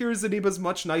disappeared. Here Zeniba's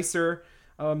much nicer.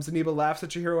 Zeniba laughs at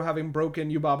Chihiro having broken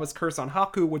Yubaba's curse on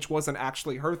Haku, which wasn't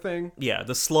actually her thing. Yeah,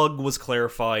 the slug was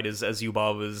clarified as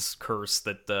Yubaba's curse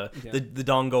that the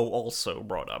Dango also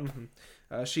brought up.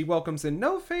 She welcomes in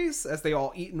No Face as they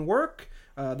all eat and work.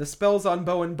 The spells on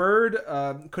Bow and Bird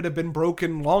could have been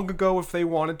broken long ago if they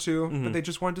wanted to, but they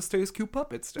just wanted to stay as cute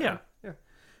puppets. Yeah.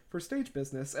 For stage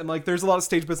business. And there's a lot of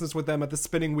stage business with them at the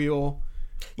spinning wheel,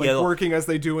 working as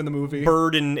they do in the movie.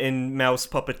 Bird and Mouse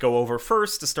Puppet go over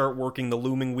first to start working the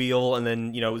looming wheel, and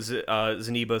then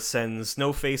Zeniba sends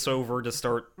No Face over to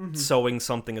start sewing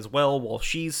something as well while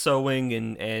she's sewing,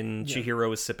 and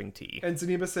Chihiro is sipping tea. And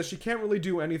Zeniba says she can't really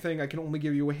do anything. I can only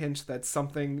give you a hint that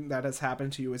something that has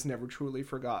happened to you is never truly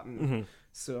forgotten.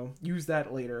 So use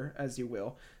that later as you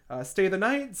will. Stay the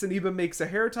night. Zeniba makes a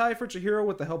hair tie for Chihiro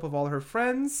with the help of all her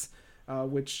friends,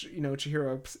 which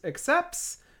Chihiro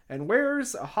accepts and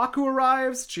wears. Haku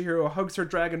arrives. Chihiro hugs her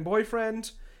dragon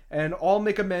boyfriend, and all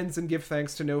make amends and give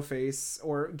thanks to No Face,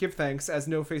 or give thanks as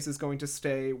No Face is going to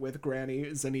stay with Granny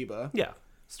Zeniba. Yeah,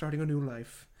 starting a new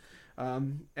life.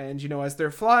 And as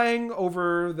they're flying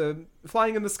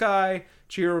in the sky,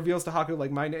 Chihiro reveals to Haku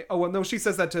my name. Oh well, no, she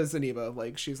says that to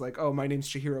Zeniba. She's like, "Oh, my name's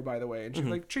Chihiro, by the way." And she's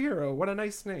like, "Chihiro, what a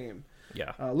nice name."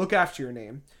 Yeah. Look after your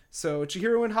name. So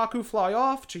Chihiro and Haku fly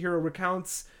off. Chihiro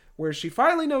recounts where she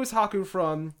finally knows Haku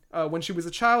from. When she was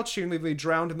a child, she nearly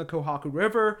drowned in the Kohaku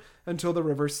River until the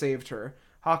river saved her.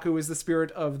 Haku is the spirit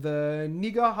of the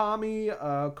Nigahami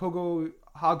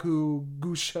Kohaku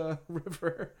Gusha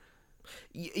River.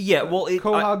 Yeah, well,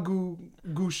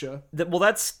 Kohaku-gusha.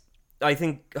 That's, I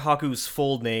think, Haku's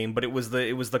full name, but it was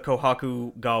the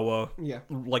Kohaku Gawa. Yeah.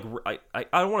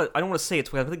 I don't want to say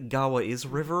it. I think Gawa is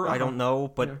river. I don't know,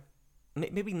 but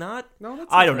maybe not. No,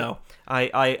 that's I don't know.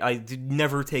 I did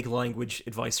never take language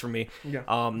advice from me. Yeah.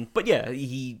 But yeah,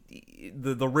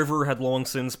 the river had long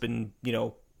since been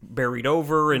buried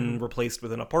over and replaced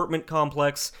with an apartment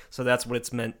complex. So that's what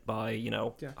it's meant by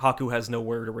Haku has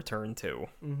nowhere to return to.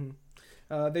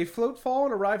 They float, fall,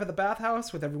 and arrive at the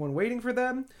bathhouse with everyone waiting for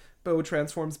them. Bo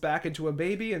transforms back into a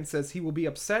baby and says he will be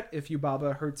upset if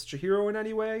Yubaba hurts Chihiro in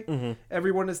any way. Mm-hmm.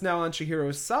 Everyone is now on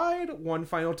Chihiro's side. One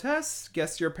final test.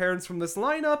 Guess your parents from this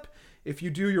lineup. If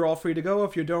you do, you're all free to go.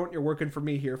 If you don't, you're working for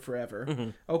me here forever. Mm-hmm.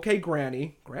 Okay,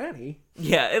 Granny. Granny?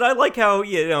 Yeah, and I like how,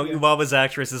 Yubaba's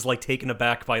actress is, like, taken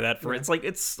aback by that. It's like,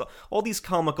 it's all these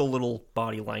comical little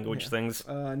body language things.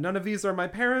 None of these are my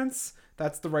parents.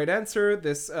 That's the right answer.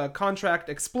 This contract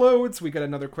explodes. We get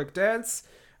another quick dance.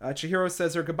 Chihiro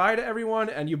says her goodbye to everyone,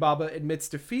 and Yubaba admits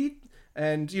defeat.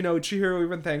 And, Chihiro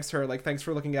even thanks her, like, thanks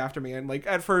for looking after me. And, like,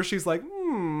 at first she's like,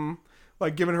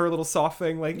 like, giving her a little soft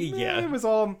thing, like, it was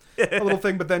all a little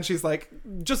thing, but then she's like,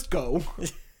 just go.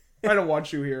 I don't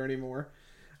want you here anymore.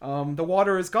 The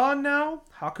water is gone now.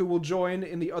 Haku will join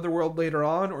in the other world later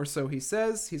on, or so he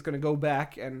says. He's going to go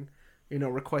back and,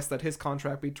 request that his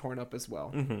contract be torn up as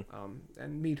well.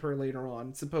 And meet her later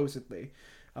on, supposedly.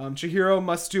 Chihiro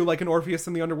must do like an Orpheus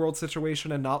in the underworld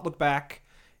situation and not look back,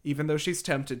 even though she's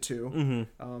tempted to.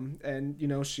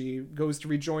 And, she goes to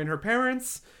rejoin her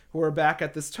parents, who are back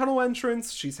at this tunnel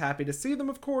entrance. She's happy to see them,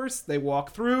 of course. They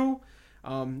walk through.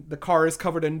 The car is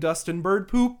covered in dust and bird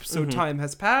poop, so time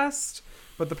has passed.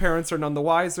 But the parents are none the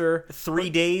wiser. 3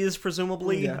 days,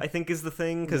 presumably, I think is the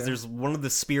thing. Because there's one of the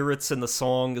spirits in the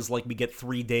song is like we get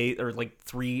 3 days, or like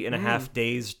 3.5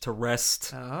 days to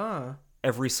rest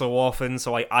every so often.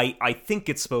 So I think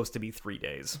it's supposed to be 3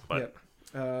 days. But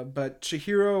but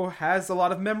Chihiro has a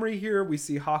lot of memory here. We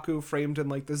see Haku framed in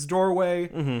like this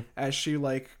doorway as she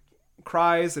like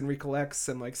cries and recollects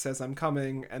and like says I'm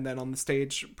coming, and then on the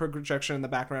stage projection in the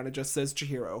background it just says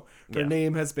Chihiro. Her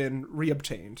name has been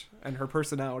reobtained and her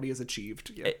personality is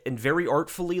achieved. And very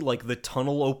artfully, like the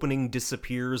tunnel opening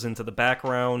disappears into the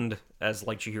background as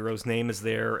like Chihiro's name is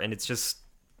there, and it's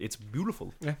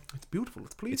beautiful. Yeah, it's beautiful.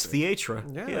 It's pleasing. It's theatre.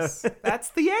 Yes. That's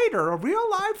theater, a real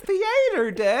live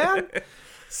theater, Dan.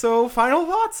 So, final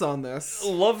thoughts on this?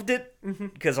 Loved it,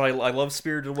 because I love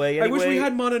Spirited Away anyway. I wish we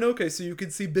had Mononoke so you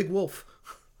could see Big Wolf.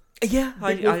 Yeah,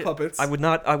 Big Wolf puppets. I would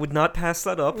not pass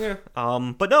that up. Yeah.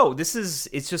 But no,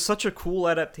 it's just such a cool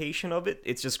adaptation of it.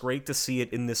 It's just great to see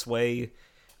it in this way.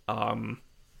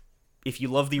 If you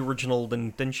love the original,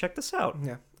 then check this out.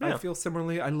 Yeah. I feel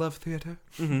similarly. I love theater.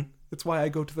 It's why I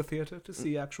go to the theater, to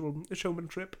see actual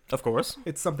showmanship. Of course.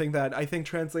 It's something that I think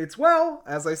translates well.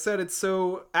 As I said, it's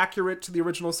so accurate to the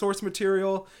original source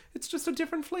material. It's just a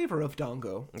different flavor of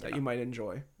Dango that you might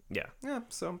enjoy. Yeah. Yeah,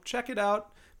 so check it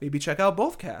out. Maybe check out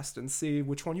both cast and see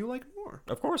which one you like more.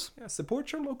 Of course. Yeah,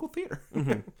 support your local theater.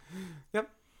 Yep.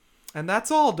 And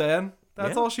that's all, Dan.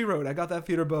 That's all she wrote. I got that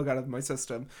theater bug out of my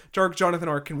system. Jonathan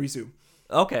Ark can resume.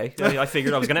 Okay. I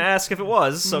figured I was going to ask if it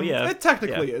was, so yeah. It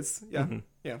technically is. Yeah.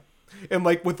 Yeah. And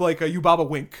like with like a Yubaba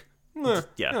wink.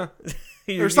 Yeah.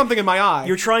 There's something in my eye.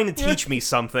 You're trying to teach me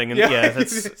something, and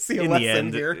that's see a in lesson the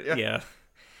end. Here. Yeah.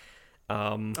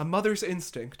 A mother's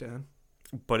instinct, Dan.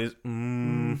 But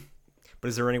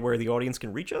is there anywhere the audience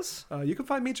can reach us? You can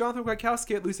find me, Jonathan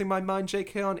Kwiatkowski, at Losing My Mind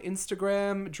JK on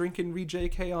Instagram, Drinkin' Read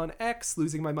JK on X,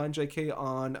 Losing My Mind JK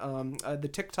on the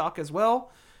TikTok as well.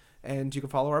 And you can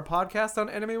follow our podcast on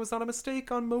Anime Was Not a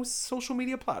Mistake on most social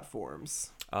media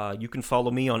platforms. You can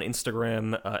follow me on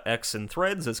Instagram, X, and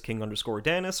Threads as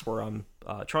King_Danis, where I'm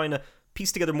trying to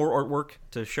piece together more artwork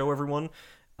to show everyone.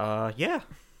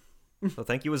 So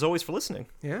thank you as always for listening.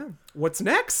 Yeah. What's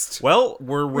next? Well,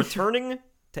 we're returning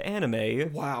to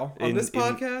anime. Wow. On this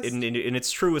podcast? In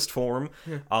its truest form.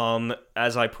 Yeah.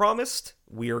 As I promised,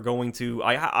 we are going to...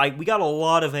 we got a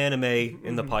lot of anime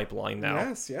in the pipeline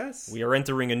now. Yes. We are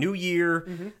entering a new year.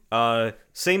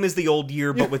 Same as the old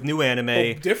year, but with new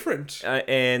anime. Different.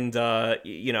 And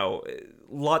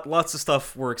lots of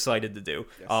stuff we're excited to do.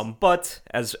 Yes. But,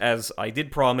 as I did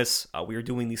promise, we are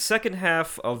doing the second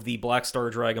half of the Black Star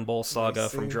Dragon Ball saga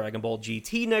from Dragon Ball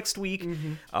GT next week,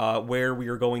 where we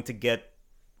are going to get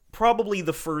probably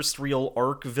the first real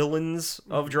arc villains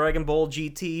of Dragon Ball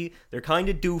GT. They're kind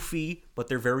of doofy, but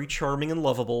they're very charming and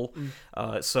lovable.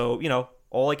 So,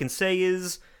 all I can say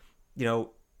is,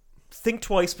 think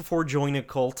twice before joining a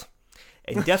cult,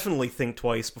 and definitely think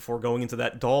twice before going into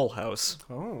that dollhouse.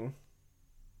 Oh.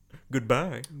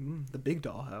 Goodbye. The big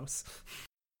dollhouse.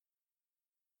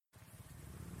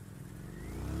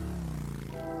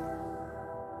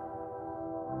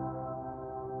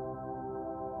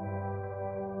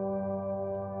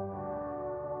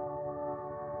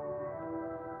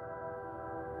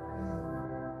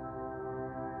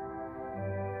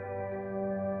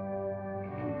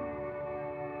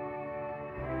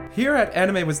 Here at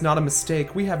Anime Was Not a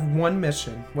Mistake, we have one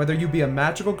mission. Whether you be a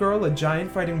magical girl, a giant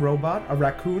fighting robot, a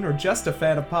raccoon, or just a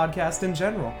fan of podcasts in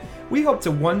general, we hope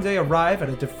to one day arrive at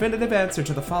a definitive answer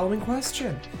to the following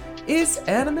question. Is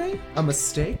anime a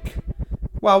mistake?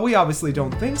 While we obviously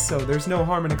don't think so, there's no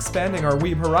harm in expanding our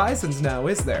weeb horizons now,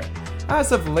 is there?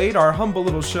 As of late, our humble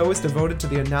little show is devoted to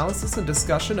the analysis and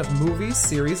discussion of movies,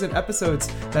 series, and episodes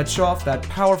that show off that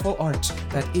powerful art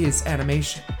that is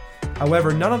animation.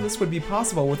 However, none of this would be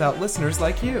possible without listeners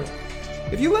like you.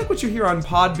 If you like what you hear on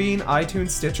Podbean, iTunes,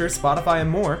 Stitcher, Spotify, and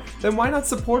more, then why not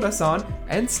support us on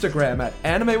Instagram at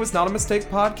Anime Was Not a Mistake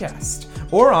Podcast,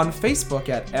 or on Facebook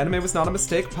at Anime Was Not a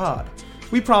Mistake Pod.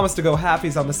 We promise to go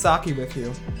halfies on the sake with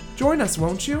you. Join us,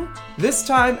 won't you? This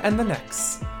time and the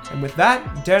next. And with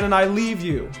that, Dan and I leave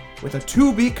you with a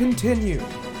to be continued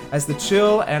as the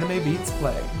chill anime beats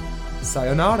play.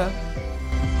 Sayonara.